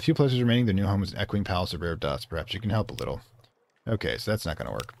have a few places remaining. Their new home is an echoing palace of rare dust. Perhaps you can help a little. Okay, so that's not going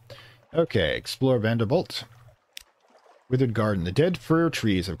to work. Okay, explore Vanderbilt. Withered garden. The dead fir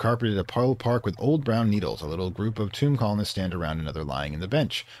trees have carpeted a park with old brown needles. A little group of tomb colonists stand around another lying in the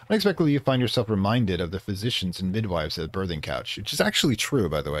bench. Unexpectedly, you find yourself reminded of the physicians and midwives at the birthing couch, which is actually true,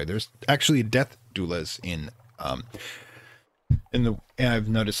 by the way. There's actually death doulas in the. And I've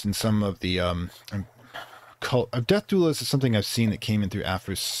noticed in some of the death doulas is something I've seen that came in through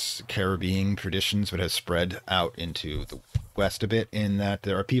Afro-Caribbean traditions, but has spread out into the West a bit, in that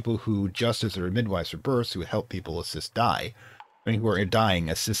there are people who, just as there are midwives for births, who help people assist die, who are dying,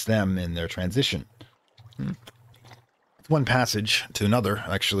 assist them in their transition. one passage to another.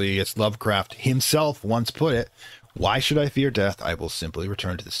 Actually, it's Lovecraft himself once put it. Why should I fear death? I will simply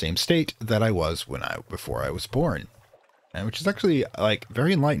return to the same state that I was before I was born. And which is actually like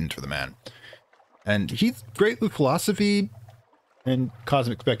very enlightened for the man. And he's great with philosophy and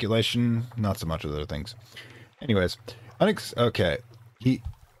cosmic speculation, not so much with other things. Anyways, okay. He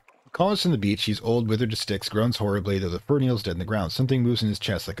calls from the beach. He's old, withered to sticks, groans horribly, though the fur kneels dead in the ground. Something moves in his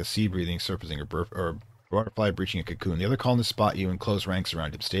chest like a sea breathing, surfacing, or butterfly breaching a cocoon. The other colonists spot you and close ranks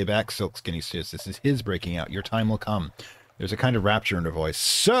around him. Stay back, silk skinny says. This is his breaking out. Your time will come. There's a kind of rapture in her voice.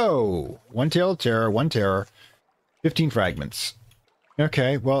 So, one tale of terror, one terror, 15 fragments.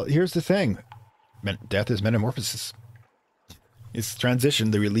 Okay, well, here's the thing. Death is metamorphosis. It's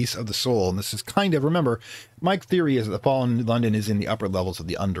transition, the release of the soul. And this is kind of, remember, my theory is that the fallen London is in the upper levels of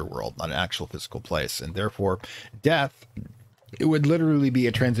the underworld, not an actual physical place. And therefore, death, it would literally be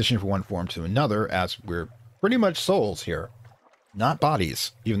a transition from one form to another, as we're pretty much souls here, not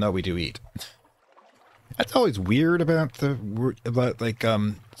bodies, even though we do eat. That's always weird about some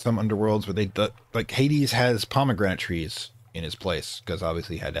underworlds where they, like Hades has pomegranate trees in his place, because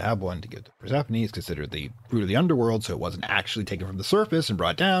obviously he had to have one to give to Persephone. It's considered the fruit of the underworld, so it wasn't actually taken from the surface and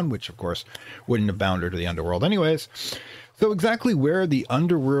brought down, which of course wouldn't have bound her to the underworld anyways. So exactly where the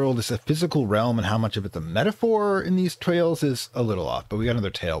underworld is a physical realm and how much of it's a metaphor in these tales is a little off, but we got another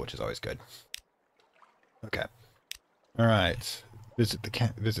tale, which is always good. Okay. All right.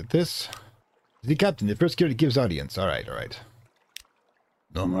 Visit this. The captain, the first curator gives audience. All right.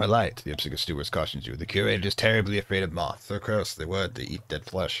 No more light, the obscure steward cautions you. The curator is terribly afraid of moths. Of course, they eat dead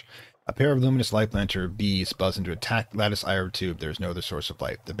flesh. A pair of luminous light lantern bees buzz into a lattice iron tube. There is no other source of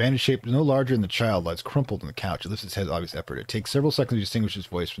light. The bandage shape is no larger than the child lies crumpled on the couch. It lifts its head with obvious effort. It takes several seconds to distinguish its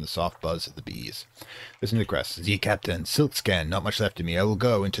voice from the soft buzz of the bees. Listen to the crest. Z Captain, silk scan, not much left of me. I will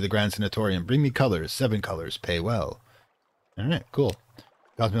go into the grand sanatorium. Bring me colors, 7 colors, pay well. Alright, cool.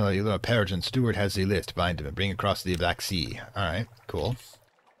 Cosmo, you little Peregrine, steward has the list. Bind him and bring across the Black Sea. Alright, cool.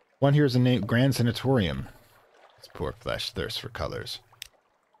 One here is a name, Grand Sanatorium. It's poor flesh thirsts for colors.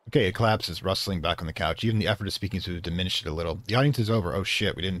 Okay, it collapses, rustling back on the couch. Even the effort of speaking to it diminished it a little. The audience is over. Oh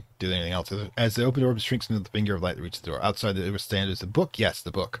shit, we didn't do anything else. As the open door shrinks into the finger of light that reaches the door. Outside the stand is the book. Yes, the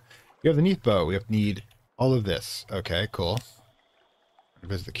book. We have the neath bow. We need all of this. Okay, cool.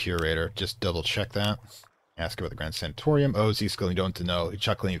 Visit the curator. Just double check that. Ask about the Grand Sanatorium. Oh, Z Skull, you don't know.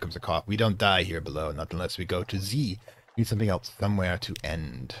 Chuckling, here comes a cough. We don't die here below, not unless we go to Z. We need something else somewhere to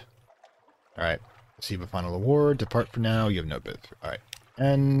end. Alright, receive a final award, depart for now, you have no bid. Alright,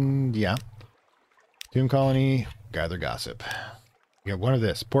 and yeah. Tomb Colony, gather gossip. You have one of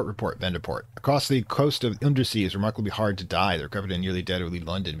this, port report, Venderbight. Across the coast of Undersea is remarkably hard to die. They're covered in nearly dead or leave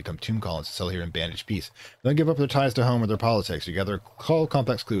London, become tomb colonies to settle here in bandaged peace. Don't give up their ties to home or their politics. You gather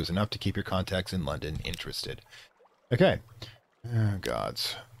complex clues, enough to keep your contacts in London interested. Okay. Oh,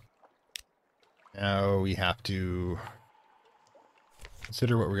 gods. Now we have to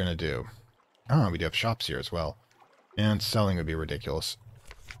consider what we're going to do. Oh, we do have shops here as well. And selling would be ridiculous.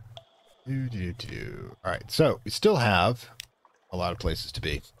 Alright, so we still have a lot of places to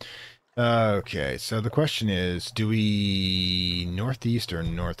be. Okay, so the question is, do we northeast or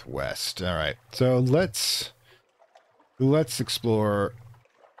northwest? Alright, so let's explore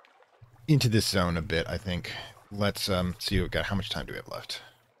into this zone a bit, I think. Let's see what we got. How much time do we have left?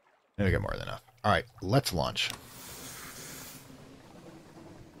 I we got more than enough. Alright, let's launch.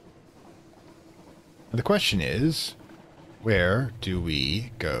 The question is, where do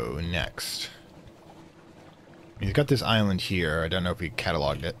we go next? We've got this island here. I don't know if we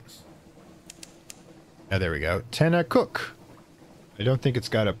cataloged it. Oh, there we go. Tena Cook. I don't think it's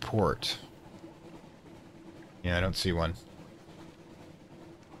got a port. Yeah, I don't see one.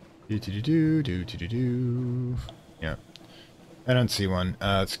 Yeah. I don't see one.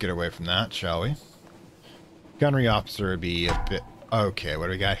 Let's get away from that, shall we? Gunnery officer would be a bit... Okay, what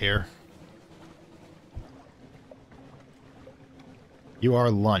do we got here? You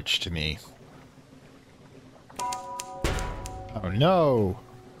are lunch to me. Oh no!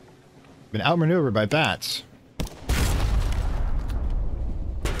 Been outmaneuvered by bats.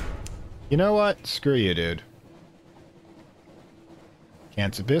 You know what? Screw you, dude.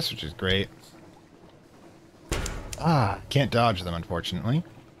 Can't abyss, which is great. Ah, can't dodge them, unfortunately.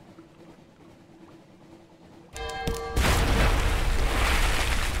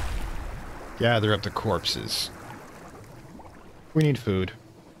 Gather up the corpses. We need food.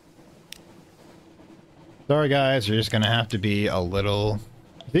 Sorry guys, you're just gonna have to be a little...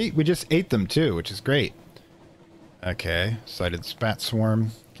 See, we just ate them too, which is great. Okay, sighted spat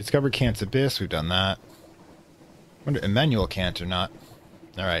swarm. Discover Cant's Abyss, we've done that. Wonder Emmanuel can't or not.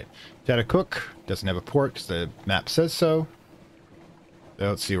 All right. Data Cook doesn't have a port because the map says so. So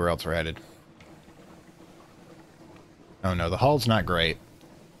let's see where else we're headed. Oh no, the hull's not great.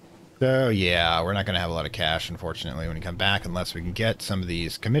 So yeah, we're not going to have a lot of cash, unfortunately, when we come back, unless we can get some of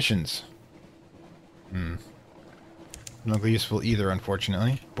these commissions. Not useful either,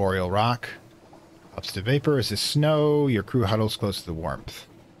 unfortunately. Boreal rock. Ups to vapor. Is this snow? Your crew huddles close to the warmth.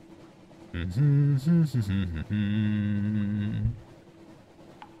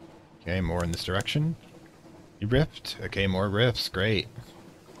 Okay, more in this direction. Rift. Okay, more rifts. Great.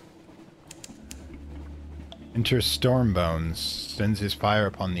 Enters Stormbones. Sends his fire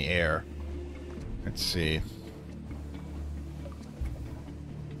upon the air. Let's see.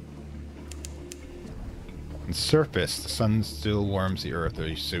 On surface, the sun still warms the earth,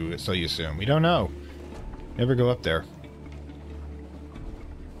 or so you assume. We don't know. Never go up there.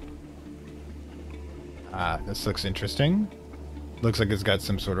 This looks interesting. Looks like it's got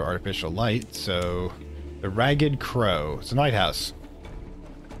some sort of artificial light, so... The Ragged Crow. It's a lighthouse.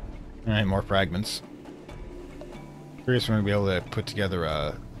 Alright, more fragments. Curious when we'll be able to put together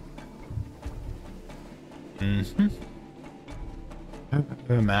a...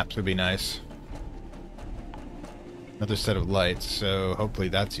 Maps would be nice. Another set of lights, so hopefully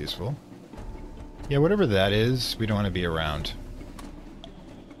that's useful. Yeah, whatever that is, we don't want to be around.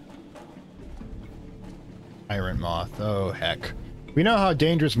 Tyrant moth. Oh, heck. We know how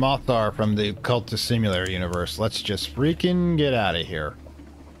dangerous moths are from the Cultist Simulator universe. Let's just freaking get out of here.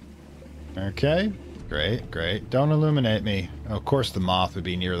 Okay. Great, great. Don't illuminate me. Oh, of course the moth would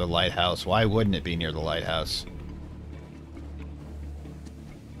be near the lighthouse. Why wouldn't it be near the lighthouse?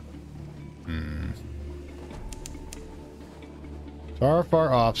 Far,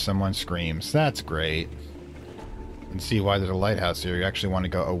 far off, someone screams. That's great. You can see why there's a lighthouse here. You actually want to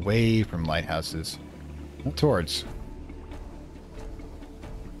go away from lighthouses. Not towards.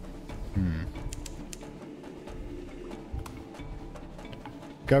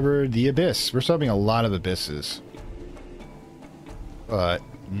 Discovered the abyss. We're solving a lot of abysses. But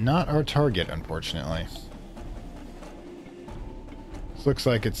not our target, unfortunately. This looks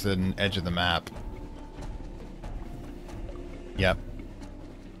like it's an edge of the map. Yep.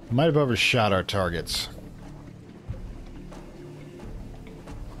 Might have overshot our targets.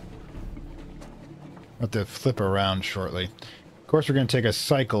 I'll have to flip around shortly. Of course, we're going to take a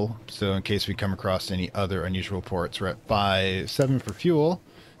cycle, so in case we come across any other unusual ports. We're at 7 for fuel.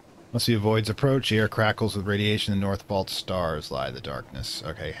 Once he avoids approach, the air crackles with radiation, the North Vault stars lie in the darkness.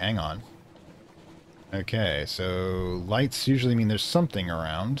 Okay, hang on. Okay, so lights usually mean there's something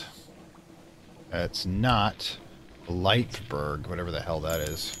around. It's not Lightberg, whatever the hell that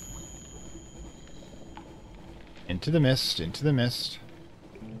is. Into the mist, into the mist.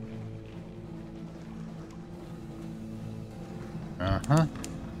 Uh-huh.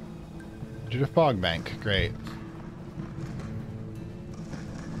 To the fog bank, great.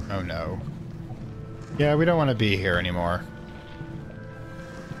 Oh no. Yeah, we don't want to be here anymore.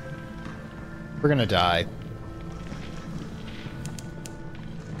 We're gonna die.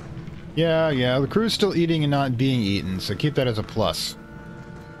 Yeah, the crew's still eating and not being eaten, so keep that as a plus.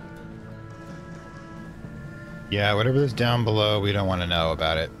 Yeah, whatever is down below, we don't want to know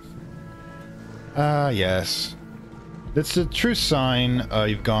about it. Yes. That's a true sign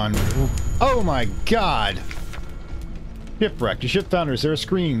you've gone... Oh my god! Shipwrecked. Your ship founders. There are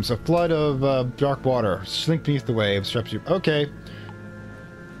screams. A flood of dark water. Slink beneath the waves. Okay.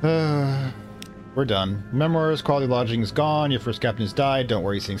 We're done. Memoirs, quality lodging is gone. Your first captain has died. Don't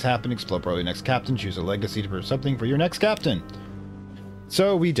worry, these things happen. Explode probably next captain. Choose a legacy to prove something for your next captain.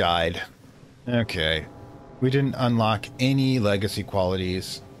 So we died. Okay. We didn't unlock any legacy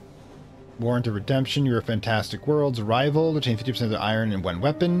qualities. Warrant of Redemption. You're a Fantastic Worlds. Rival. Retain 50% of their iron in one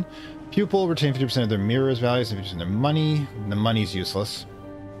weapon. Pupil. Retain 50% of their mirrors values and 50% of their money. The money's useless.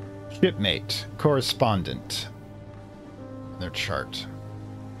 Shipmate. Correspondent. Their chart.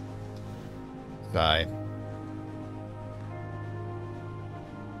 Die.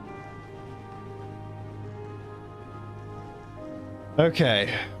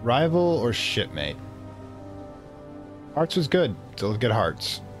 Okay. Rival or shipmate? Hearts was good. Still get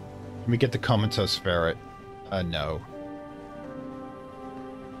hearts. Can we get the comatose ferret? No.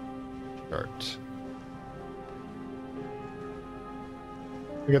 Chart.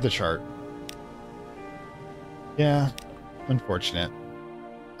 We got the chart. Yeah. Unfortunate.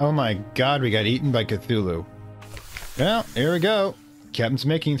 Oh my god, we got eaten by Cthulhu. Well, here we go. Captain's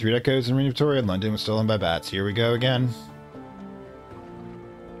making 3 decos in Reign of Victoria. London was stolen by bats. Here we go again.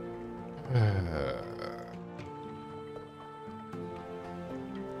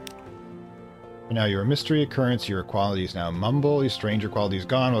 Now you're a mystery occurrence. Your quality is now mumble. Your stranger quality is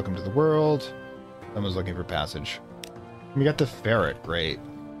gone. Welcome to the world. Someone's looking for passage. We got the ferret. Great.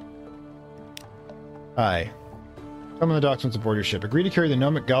 Hi. Come on the docks once aboard your ship. Agree to carry the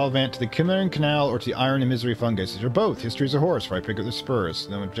Gnomic Gallivant to the Cimmerian Canal or to the Iron and Misery Fungus. Or both. History is a horse, for I pick up the spurs.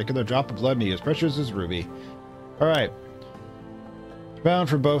 No particular drop of blood me as precious as ruby. Alright. Bound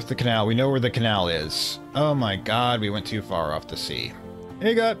for both the canal. We know where the canal is. Oh my god, we went too far off the sea.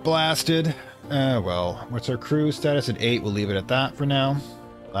 It got blasted. Well, what's our crew status at 8? We'll leave it at that for now.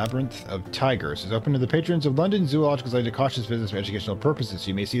 Labyrinth of Tigers is open to the patrons of London Zoological Society to cautious visits for educational purposes.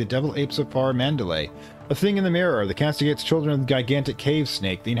 You may see the devil apes of far Mandalay, a thing in the mirror, the castigates children of the gigantic cave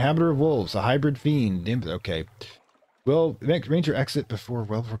snake, the inhabitor of wolves, a hybrid fiend. Okay. Well, arrange your exit before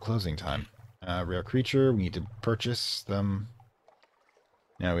closing time. Rare creature, we need to purchase them.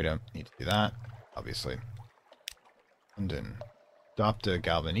 No, we don't need to do that, obviously. London. Adopt a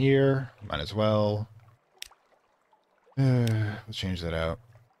Galvanier, might as well. Let's change that out.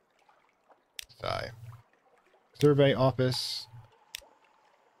 Die. Survey office.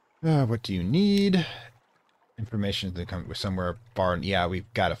 What do you need? Information to come with somewhere. Barn. Yeah,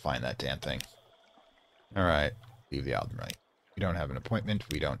 we've got to find that damn thing. All right. Leave the album right. We don't have an appointment.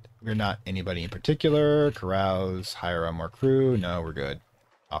 We're not anybody in particular. Carouse. Hire on more crew. No, we're good.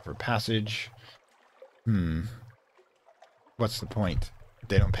 Offer passage. What's the point?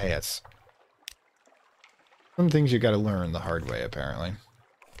 They don't pay us. Some things you got to learn the hard way, apparently.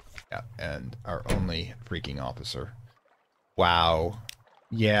 Yeah, and our only freaking officer. Wow.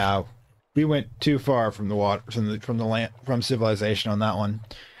 Yeah, we went too far from the water, from the land, from civilization on that one.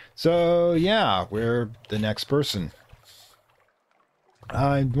 So yeah, we're the next person.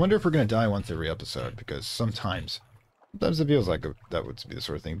 I wonder if we're gonna die once every episode, because sometimes it feels like that would be the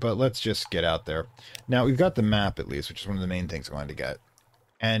sort of thing. But let's just get out there. Now we've got the map at least, which is one of the main things I wanted to get.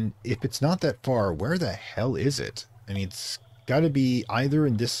 And if it's not that far, where the hell is it? I mean, it's got to be either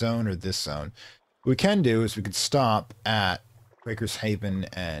in this zone or this zone. What we can do is we could stop at Quaker's Haven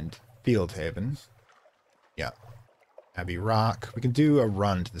and Field Haven. Yeah. Abbey Rock. We can do a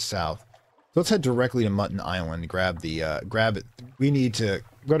run to the south. So let's head directly to Mutton Island. Grab it. We need to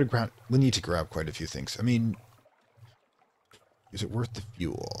grab quite a few things. I mean, is it worth the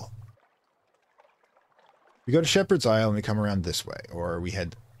fuel? We go to Shepherd's Isle and we come around this way, or we have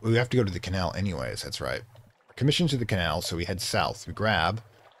to go to the canal anyways. That's right. Commission to the canal, so we head south. We grab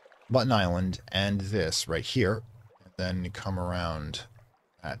Mutton Island and this right here, and then come around.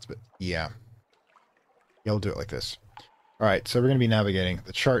 But yeah, we'll do it like this. All right, so we're going to be navigating.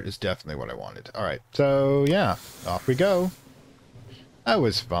 The chart is definitely what I wanted. All right, so yeah, off we go. That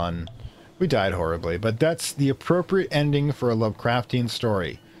was fun. We died horribly, but that's the appropriate ending for a Lovecraftian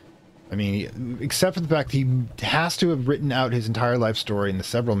story. I mean, except for the fact he has to have written out his entire life story in the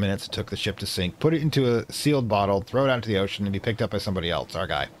several minutes it took the ship to sink, put it into a sealed bottle, throw it out into the ocean, and be picked up by somebody else, our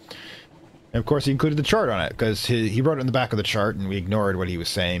guy. And of course, he included the chart on it, because he wrote it in the back of the chart, and we ignored what he was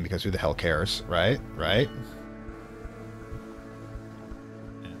saying, because who the hell cares, right? Right?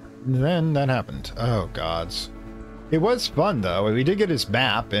 And then that happened. Oh, gods. It was fun, though. We did get his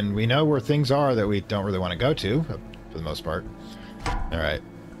map, and we know where things are that we don't really want to go to, for the most part. All right.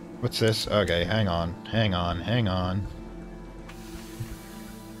 What's this? Okay, hang on.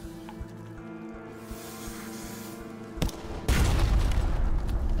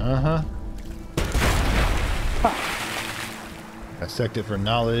 Uh-huh. Ha! Dissect it for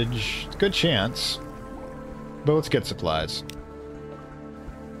knowledge. It's a good chance. But let's get supplies.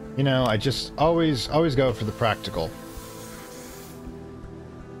 You know, I just always go for the practical.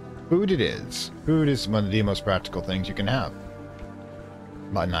 Food it is. Food is one of the most practical things you can have.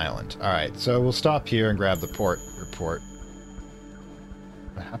 Mutton Island. Alright, so we'll stop here and grab the port report.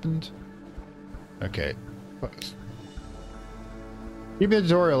 What happened? Okay. Keep the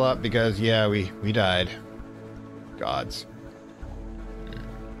tutorial up because, yeah, we died. Gods.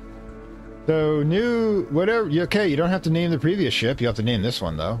 So, new... whatever... okay, you don't have to name the previous ship. You have to name this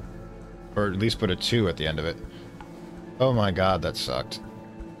one, though. Or at least put a 2 at the end of it. Oh my god, that sucked.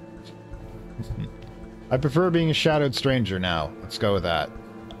 I prefer being a shadowed stranger now. Let's go with that.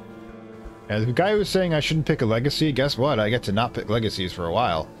 And the guy who was saying I shouldn't pick a legacy, guess what? I get to not pick legacies for a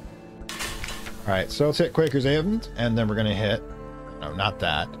while. Alright, so let's hit Quaker's Haven, and then we're going to hit... no, not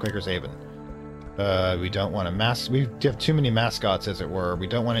that. Quaker's Haven. We don't want to we have too many mascots, as it were. We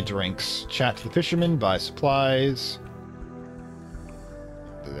don't want to drinks. Chat to the fishermen, buy supplies.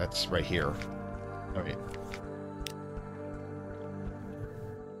 That's right here. Okay.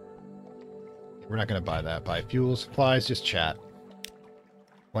 We're not going to buy that. Buy fuel, supplies, just chat.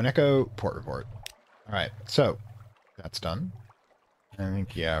 One Echo, port report. Alright, so that's done. I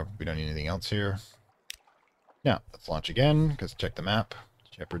think, yeah, we don't need anything else here. Now, let's launch again, because check the map.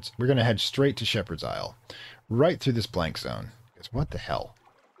 Shepherd's. We're going to head straight to Shepherd's Isle. Right through this blank zone. Because what the hell?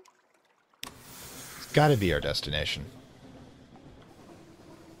 It's got to be our destination.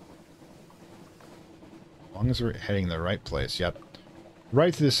 As long as we're heading the right place, yep.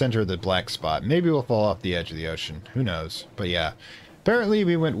 Right to the center of the black spot. Maybe we'll fall off the edge of the ocean. Who knows? But yeah. Apparently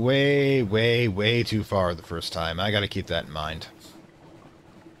we went way, way, way too far the first time. I gotta keep that in mind.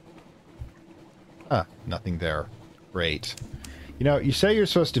 Ah, nothing there. Great. You know, you say you're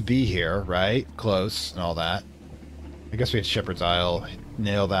supposed to be here, right? Close and all that. I guess we had Shepherd's Isle.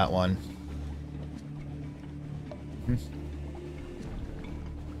 Nail that one.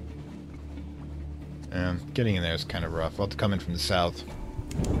 Getting in there is kind of rough. I'll have to come in from the south.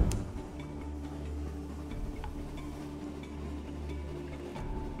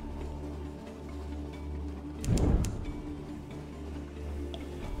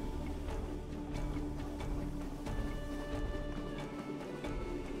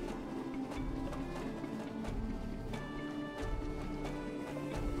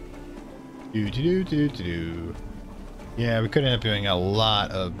 Do. Yeah, we could end up doing a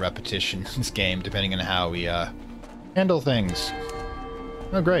lot of repetition in this game, depending on how we handle things.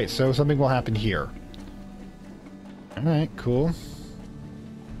 Oh, great. So something will happen here. Alright, cool.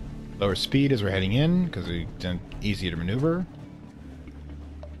 Lower speed as we're heading in, because we're easier to maneuver.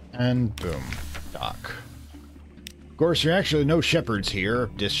 And boom. Dock. Of course, you're actually no shepherds here.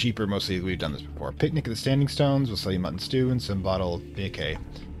 Just sheep are mostly, we've done this before. Picnic at the Standing Stones. We'll sell you mutton stew and some bottled BK.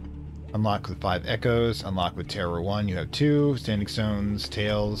 Unlock with 5 echoes. Unlock with Terror 1. You have 2. Standing Stones.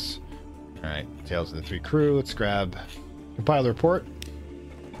 Tails. Alright. Tails of the 3 crew. Let's grab... Compile the report.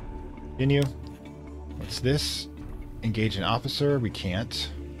 Continue. What's this? Engage an officer. We can't.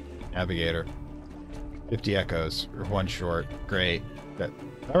 Navigator. 50 echoes. Or 1 short. Great.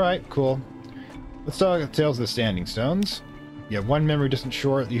 Alright, cool. Let's talk about Tales of the Standing Stones. You have 1 memory distant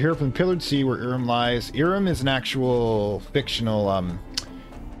short. You hear from the Pillared Sea where Urim lies. Urim is an actual fictional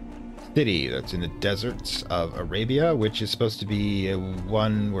city that's in the deserts of Arabia, which is supposed to be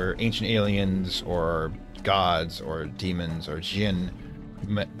one where ancient aliens or gods or demons or jinn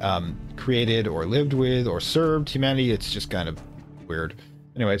created or lived with or served humanity. It's just kind of weird.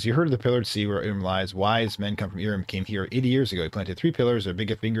 Anyways, you heard of the Pillared Sea where Urim lies. Wise men come from Urim, came here 80 years ago. He planted 3 pillars. They're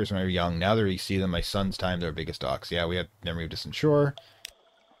big fingers when they were young. Now that you see them, my son's time, they're biggest docks. Yeah, we have memory of distant shore.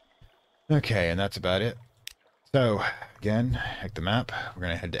 Okay, and that's about it. So, again, heck the map. We're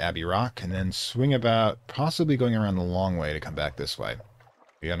going to head to Abbey Rock and then swing about, possibly going around the long way to come back this way.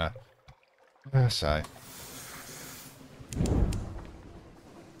 We're going to... sigh.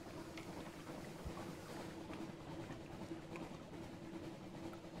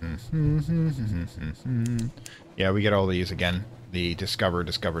 Yeah, we get all these again. The discover.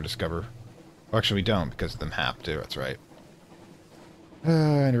 Well, actually, we don't because of the map, too. That's right.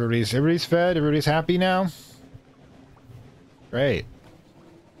 And everybody's fed. Everybody's happy now. Great.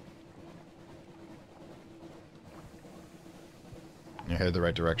 You're headed the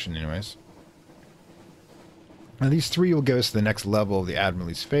right direction anyways. Now these 3 will give us the next level of the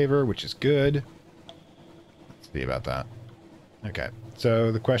Admiralty's favor, which is good. Let's see about that. Okay,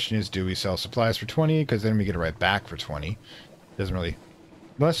 so the question is, do we sell supplies for 20? Because then we get it right back for 20. Doesn't really...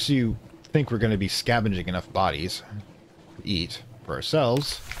 Unless you think we're going to be scavenging enough bodies to eat for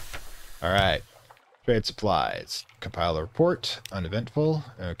ourselves. Alright. Trade supplies. Compile a report. Uneventful.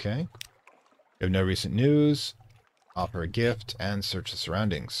 Okay. We have no recent news. Offer a gift and search the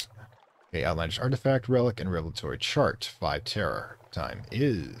surroundings. Okay, outlandish artifact, relic, and revelatory chart. 5 terror. Time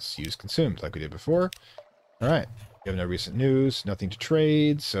is used consumed like we did before. Alright. We have no recent news. Nothing to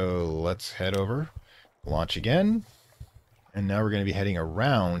trade. So let's head over. Launch again. And now we're going to be heading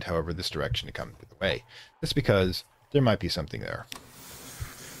around, however, this direction to come the way. Just because there might be something there.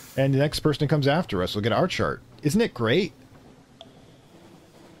 And the next person who comes after us will get our chart. Isn't it great?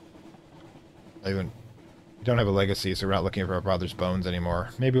 We don't have a legacy, so we're not looking for our brother's bones anymore.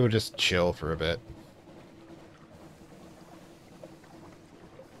 Maybe we'll just chill for a bit.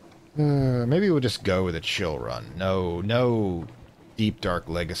 Maybe we'll just go with a chill run. No deep, dark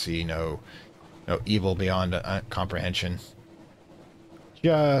legacy. No evil beyond comprehension.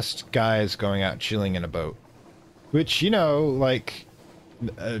 Just guys going out chilling in a boat. Which, like...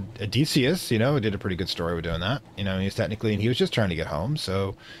 Odysseus, did a pretty good story with doing that. He's technically, and he was just trying to get home,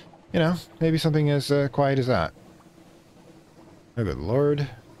 so, maybe something as quiet as that. Oh, good lord.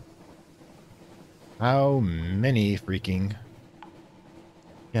 How many freaking...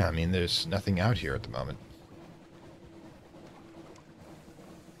 Yeah, I mean, there's nothing out here at the moment.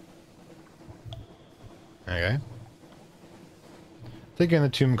 Okay. Thinking the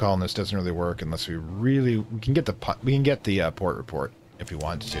tomb colonist doesn't really work unless we can get the port report if we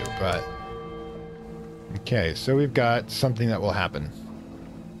want to, but okay, so we've got something that will happen.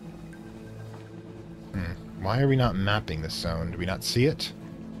 Why are we not mapping this zone? Do we not see it?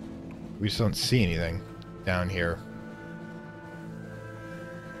 We just don't see anything down here.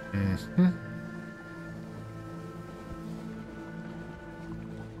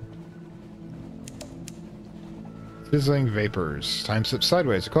 Sizzling vapors. Time slips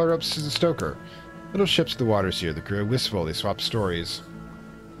sideways. The color ups to the stoker. Little ships of the waters here. The crew are wistful. They swap stories.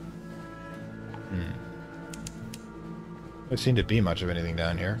 Doesn't seem to be much of anything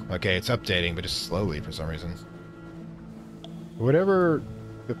down here. Okay, it's updating, but just slowly for some reason. Whatever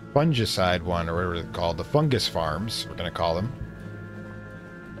the fungicide one, or whatever they're called, the fungus farms, we're going to call them.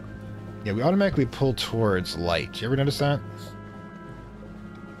 Yeah, we automatically pull towards light. You ever notice that?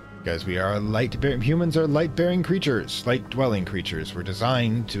 Because we are humans are light-bearing creatures, light-dwelling creatures. We're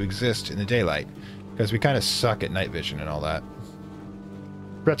designed to exist in the daylight, because we kind of suck at night vision and all that.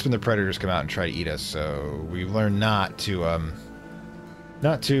 Threats when the predators come out and try to eat us, so we've learned not to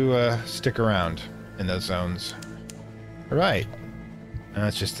stick around in those zones. All right,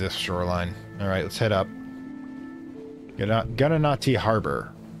 that's just the shoreline. All right, let's head up. Gananati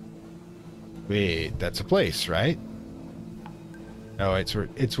Harbor. Wait, that's a place, right? Oh, it's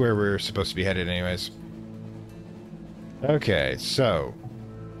where we're supposed to be headed anyways. Okay, so...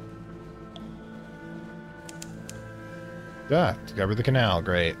 discover the canal,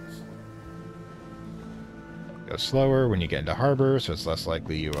 great. Go slower when you get into harbor, so it's less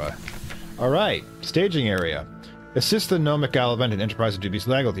likely you, Alright, staging area. Assist the gnomic Gallivant and Enterprise of dubious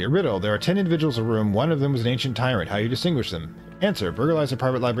legality. A riddle. There are 10 individuals in a room. One of them was an ancient tyrant. How you distinguish them? Answer. Burglarize a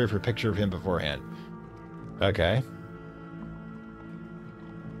private library for a picture of him beforehand. Okay.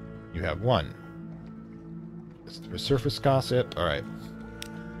 You have one. For surface gossip. Alright.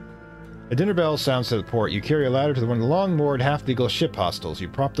 A dinner bell sounds to the port. You carry a ladder to one of the long-moored, half-legal ship hostels. You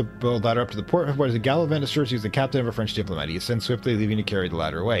prop the ladder up to the port before the Gallivant assures you is the captain of a French diplomat. He ascends swiftly, leaving you to carry the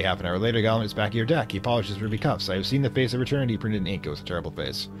ladder away. Half an hour later, Gallivant is back at your deck. He polishes ruby cuffs. I have seen the face of eternity printed in ink. It was a terrible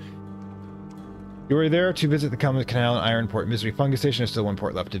face. You are there to visit the Common Canal and Iron Port Misery Fungus Station. There's still one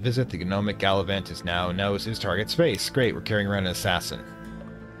port left to visit. The gnomic Gallivant knows his target space. Great, we're carrying around an assassin.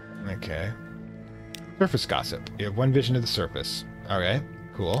 Okay. Surface gossip. You have one vision of the surface. Okay,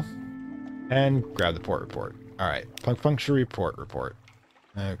 cool. And grab the port report. Alright, punctuary port report.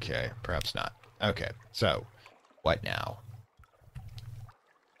 Okay, perhaps not. Okay, so, what now?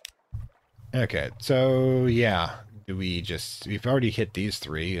 Okay, so, yeah. We've already hit these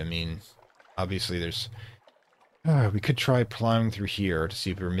three. I mean, obviously there's... we could try plowing through here to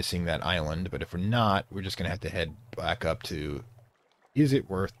see if we're missing that island, but if we're not, we're just going to have to head back up to... Is it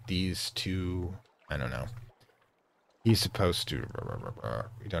worth these two? I don't know. He's supposed to...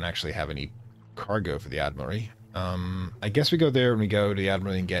 We don't actually have any cargo for the Admiralty. I guess we go there when we go to the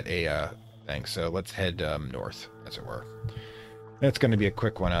Admiralty and get a thing. So let's head north, as it were. That's going to be a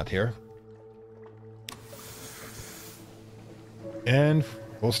quick one out here. And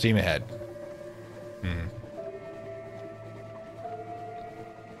full steam ahead.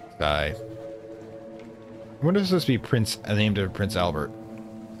 Die. I wonder if this is supposed to be named after Prince Albert.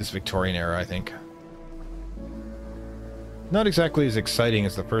 This Victorian era, I think. Not exactly as exciting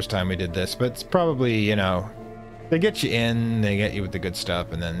as the first time we did this, but it's probably, you know, they get you in, they get you with the good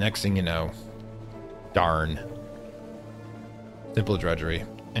stuff, and then next thing you know, darn. Simple drudgery.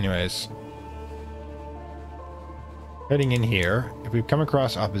 Anyways. Heading in here. If we come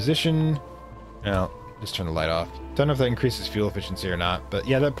across opposition, well, just turn the light off. Don't know if that increases fuel efficiency or not, but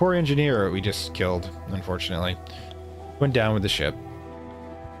yeah, that poor engineer we just killed, unfortunately. Went down with the ship.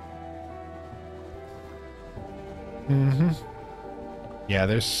 Yeah,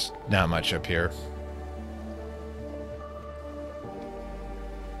 there's not much up here.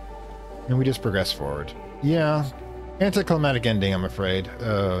 And we just progress forward. Yeah, anticlimactic ending, I'm afraid.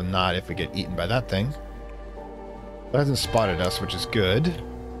 Not if we get eaten by that thing. It hasn't spotted us, which is good.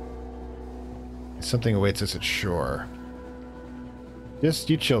 Something awaits us at shore. Just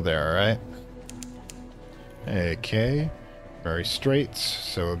you chill there, alright? Okay. Very straight,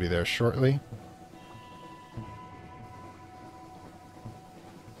 so we'll be there shortly.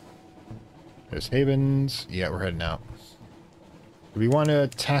 There's Havens. Yeah, we're heading out. Do we want to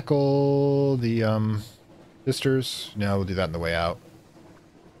tackle the sisters? No, we'll do that on the way out.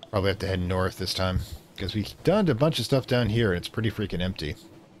 Probably have to head north this time. Because we've done a bunch of stuff down here and it's pretty freaking empty.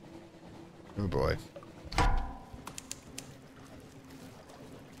 Oh boy.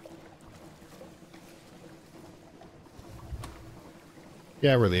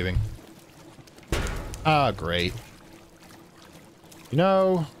 Yeah, we're leaving. Ah, great. You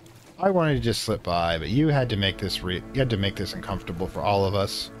know, I wanted to just slip by, but you had to make this you had to make this uncomfortable for all of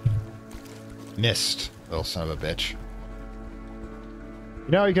us. Missed, little son of a bitch.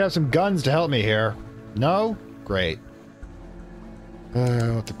 You know, you can have some guns to help me here. No? Great.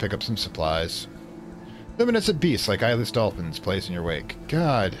 I'll have to pick up some supplies. Luminescent beasts like eyeless dolphins plays in your wake.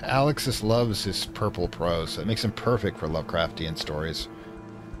 God, Alexis loves his purple prose. It makes him perfect for Lovecraftian stories.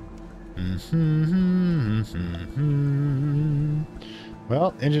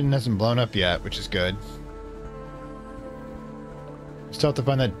 Well, engine hasn't blown up yet, which is good. Still have to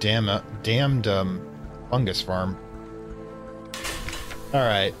find that damned fungus farm.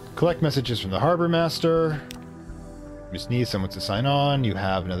 Alright, collect messages from the harbor master. You just need someone to sign on. You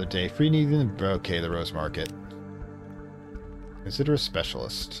have another day free. Okay, the Rose Market. Consider a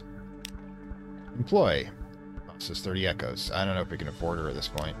specialist. Employ. Costs us 30 echoes. I don't know if we can afford her at this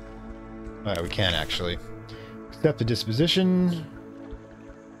point. We can actually. Accept the disposition.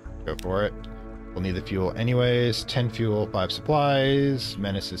 Go for it. We'll need the fuel anyways. 10 fuel, 5 supplies.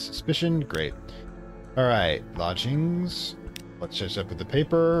 Menace's suspicion. Great. Alright, lodgings. Let's just up with the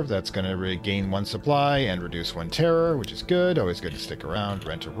paper. That's going to regain 1 supply and reduce 1 terror, which is good. Always good to stick around.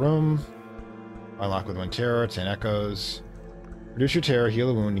 Rent a room. Unlock with 1 terror, 10 echoes. Reduce your terror, heal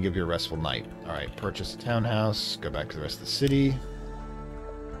a wound, and give you a restful night. Alright, purchase a townhouse. Go back to the rest of the city.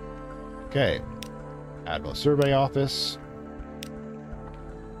 Okay. Admiral Survey Office.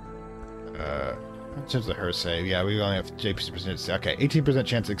 In terms of hearsay, yeah, we only have 80%. Okay, 18%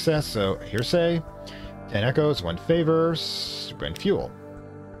 chance of success, so hearsay. 10 echoes, 1 favor, and fuel.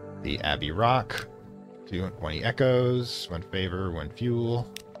 The Abbey Rock, 20 echoes, 1 favor, 1 fuel.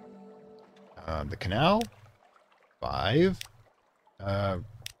 The Canal, 5.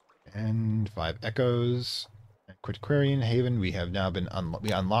 And 5 echoes. Quitquarian Haven, we have now been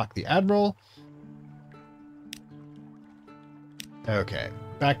we unlocked the Admiral. Okay,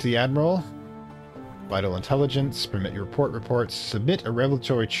 back to the Admiral. Vital intelligence, permit your reports, submit a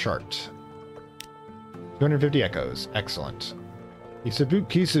revelatory chart. 250 echoes. Excellent. He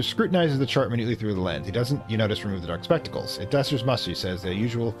scrutinizes the chart minutely through the lens. He doesn't, you notice, remove the dark spectacles. It dusters must, he says, the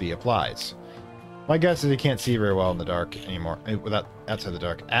usual fee applies. My guess is he can't see very well in the dark anymore. Without outside the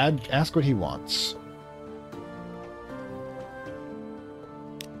dark. Ask what he wants.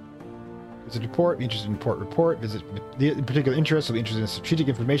 Visit report. Be interested in report. Visit the particular interest. Will be interested in strategic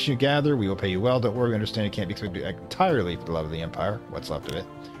information you gather. We will pay you well. Don't worry. We understand it can't be expected entirely for the love of the Empire. What's left of it.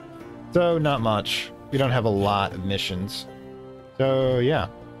 So, not much. We don't have a lot of missions. So, yeah.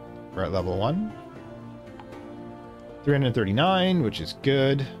 We're at level 1. 339, which is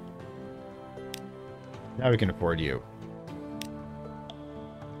good. Now we can afford you.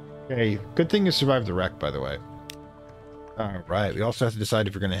 Okay, good thing you survived the wreck, by the way. Alright, we also have to decide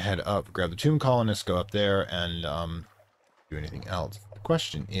if we're going to head up, grab the tomb colonists, go up there, and do anything else. The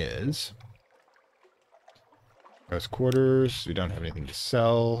question is... Rose quarters, we don't have anything to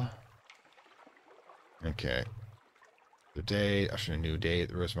sell. Okay. The day, usher a new day at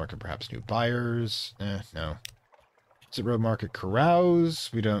the Rose Market, perhaps new buyers. No. Is it Road Market carouse?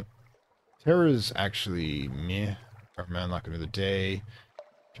 We don't... Terra's actually meh. Government unlock another day.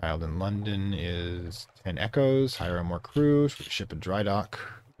 Child in London is 10 echoes. Hire a more crew. Ship a dry dock.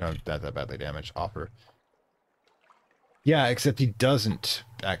 No, that badly damaged. Offer. Yeah, except he doesn't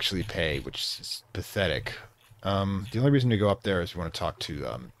actually pay, which is pathetic. The only reason to go up there is we want to talk to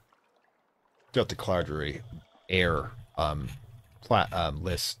throughout the Clardery Air plot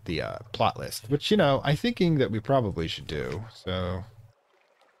list, which, you know, I'm thinking that we probably should do. So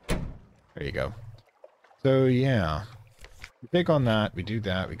there you go. So yeah, we take on that, we do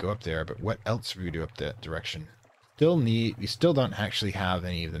that, we go up there, but what else do we do up that direction? We still don't actually have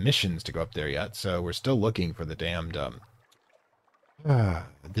any of the missions to go up there yet, so we're still looking for the damned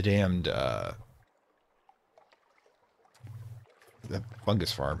the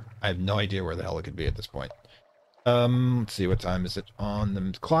fungus farm. I have no idea where the hell it could be at this point. Let's see, what time is it on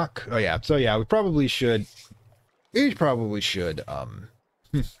the clock? Oh yeah, so yeah, we probably should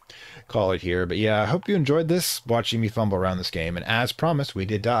call it here. But yeah, I hope you enjoyed this, watching me fumble around this game. And as promised, we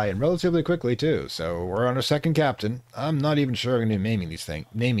did die, and relatively quickly too. So we're on our second captain. I'm not even sure I'm going to be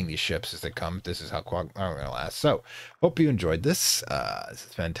naming these ships as they come. This is how long I'm going to last. So hope you enjoyed this.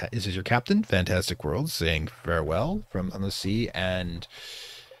 This is your captain, Fantastic World, saying farewell from Sunless Sea and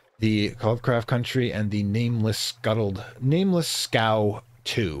the Lovecraft Country and the Nameless Scow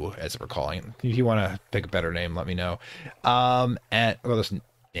 2, as we're calling it. If you want to pick a better name, let me know. Well, listen,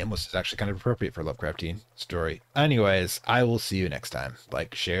 Nameless is actually kind of appropriate for a Lovecraftian story. Anyways, I will see you next time.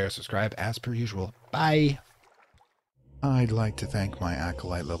 Like, share, subscribe, as per usual. Bye! I'd like to thank my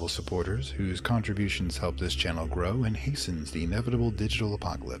Acolyte level supporters, whose contributions help this channel grow and hastens the inevitable digital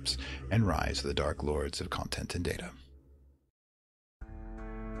apocalypse and rise of the Dark Lords of Content and Data.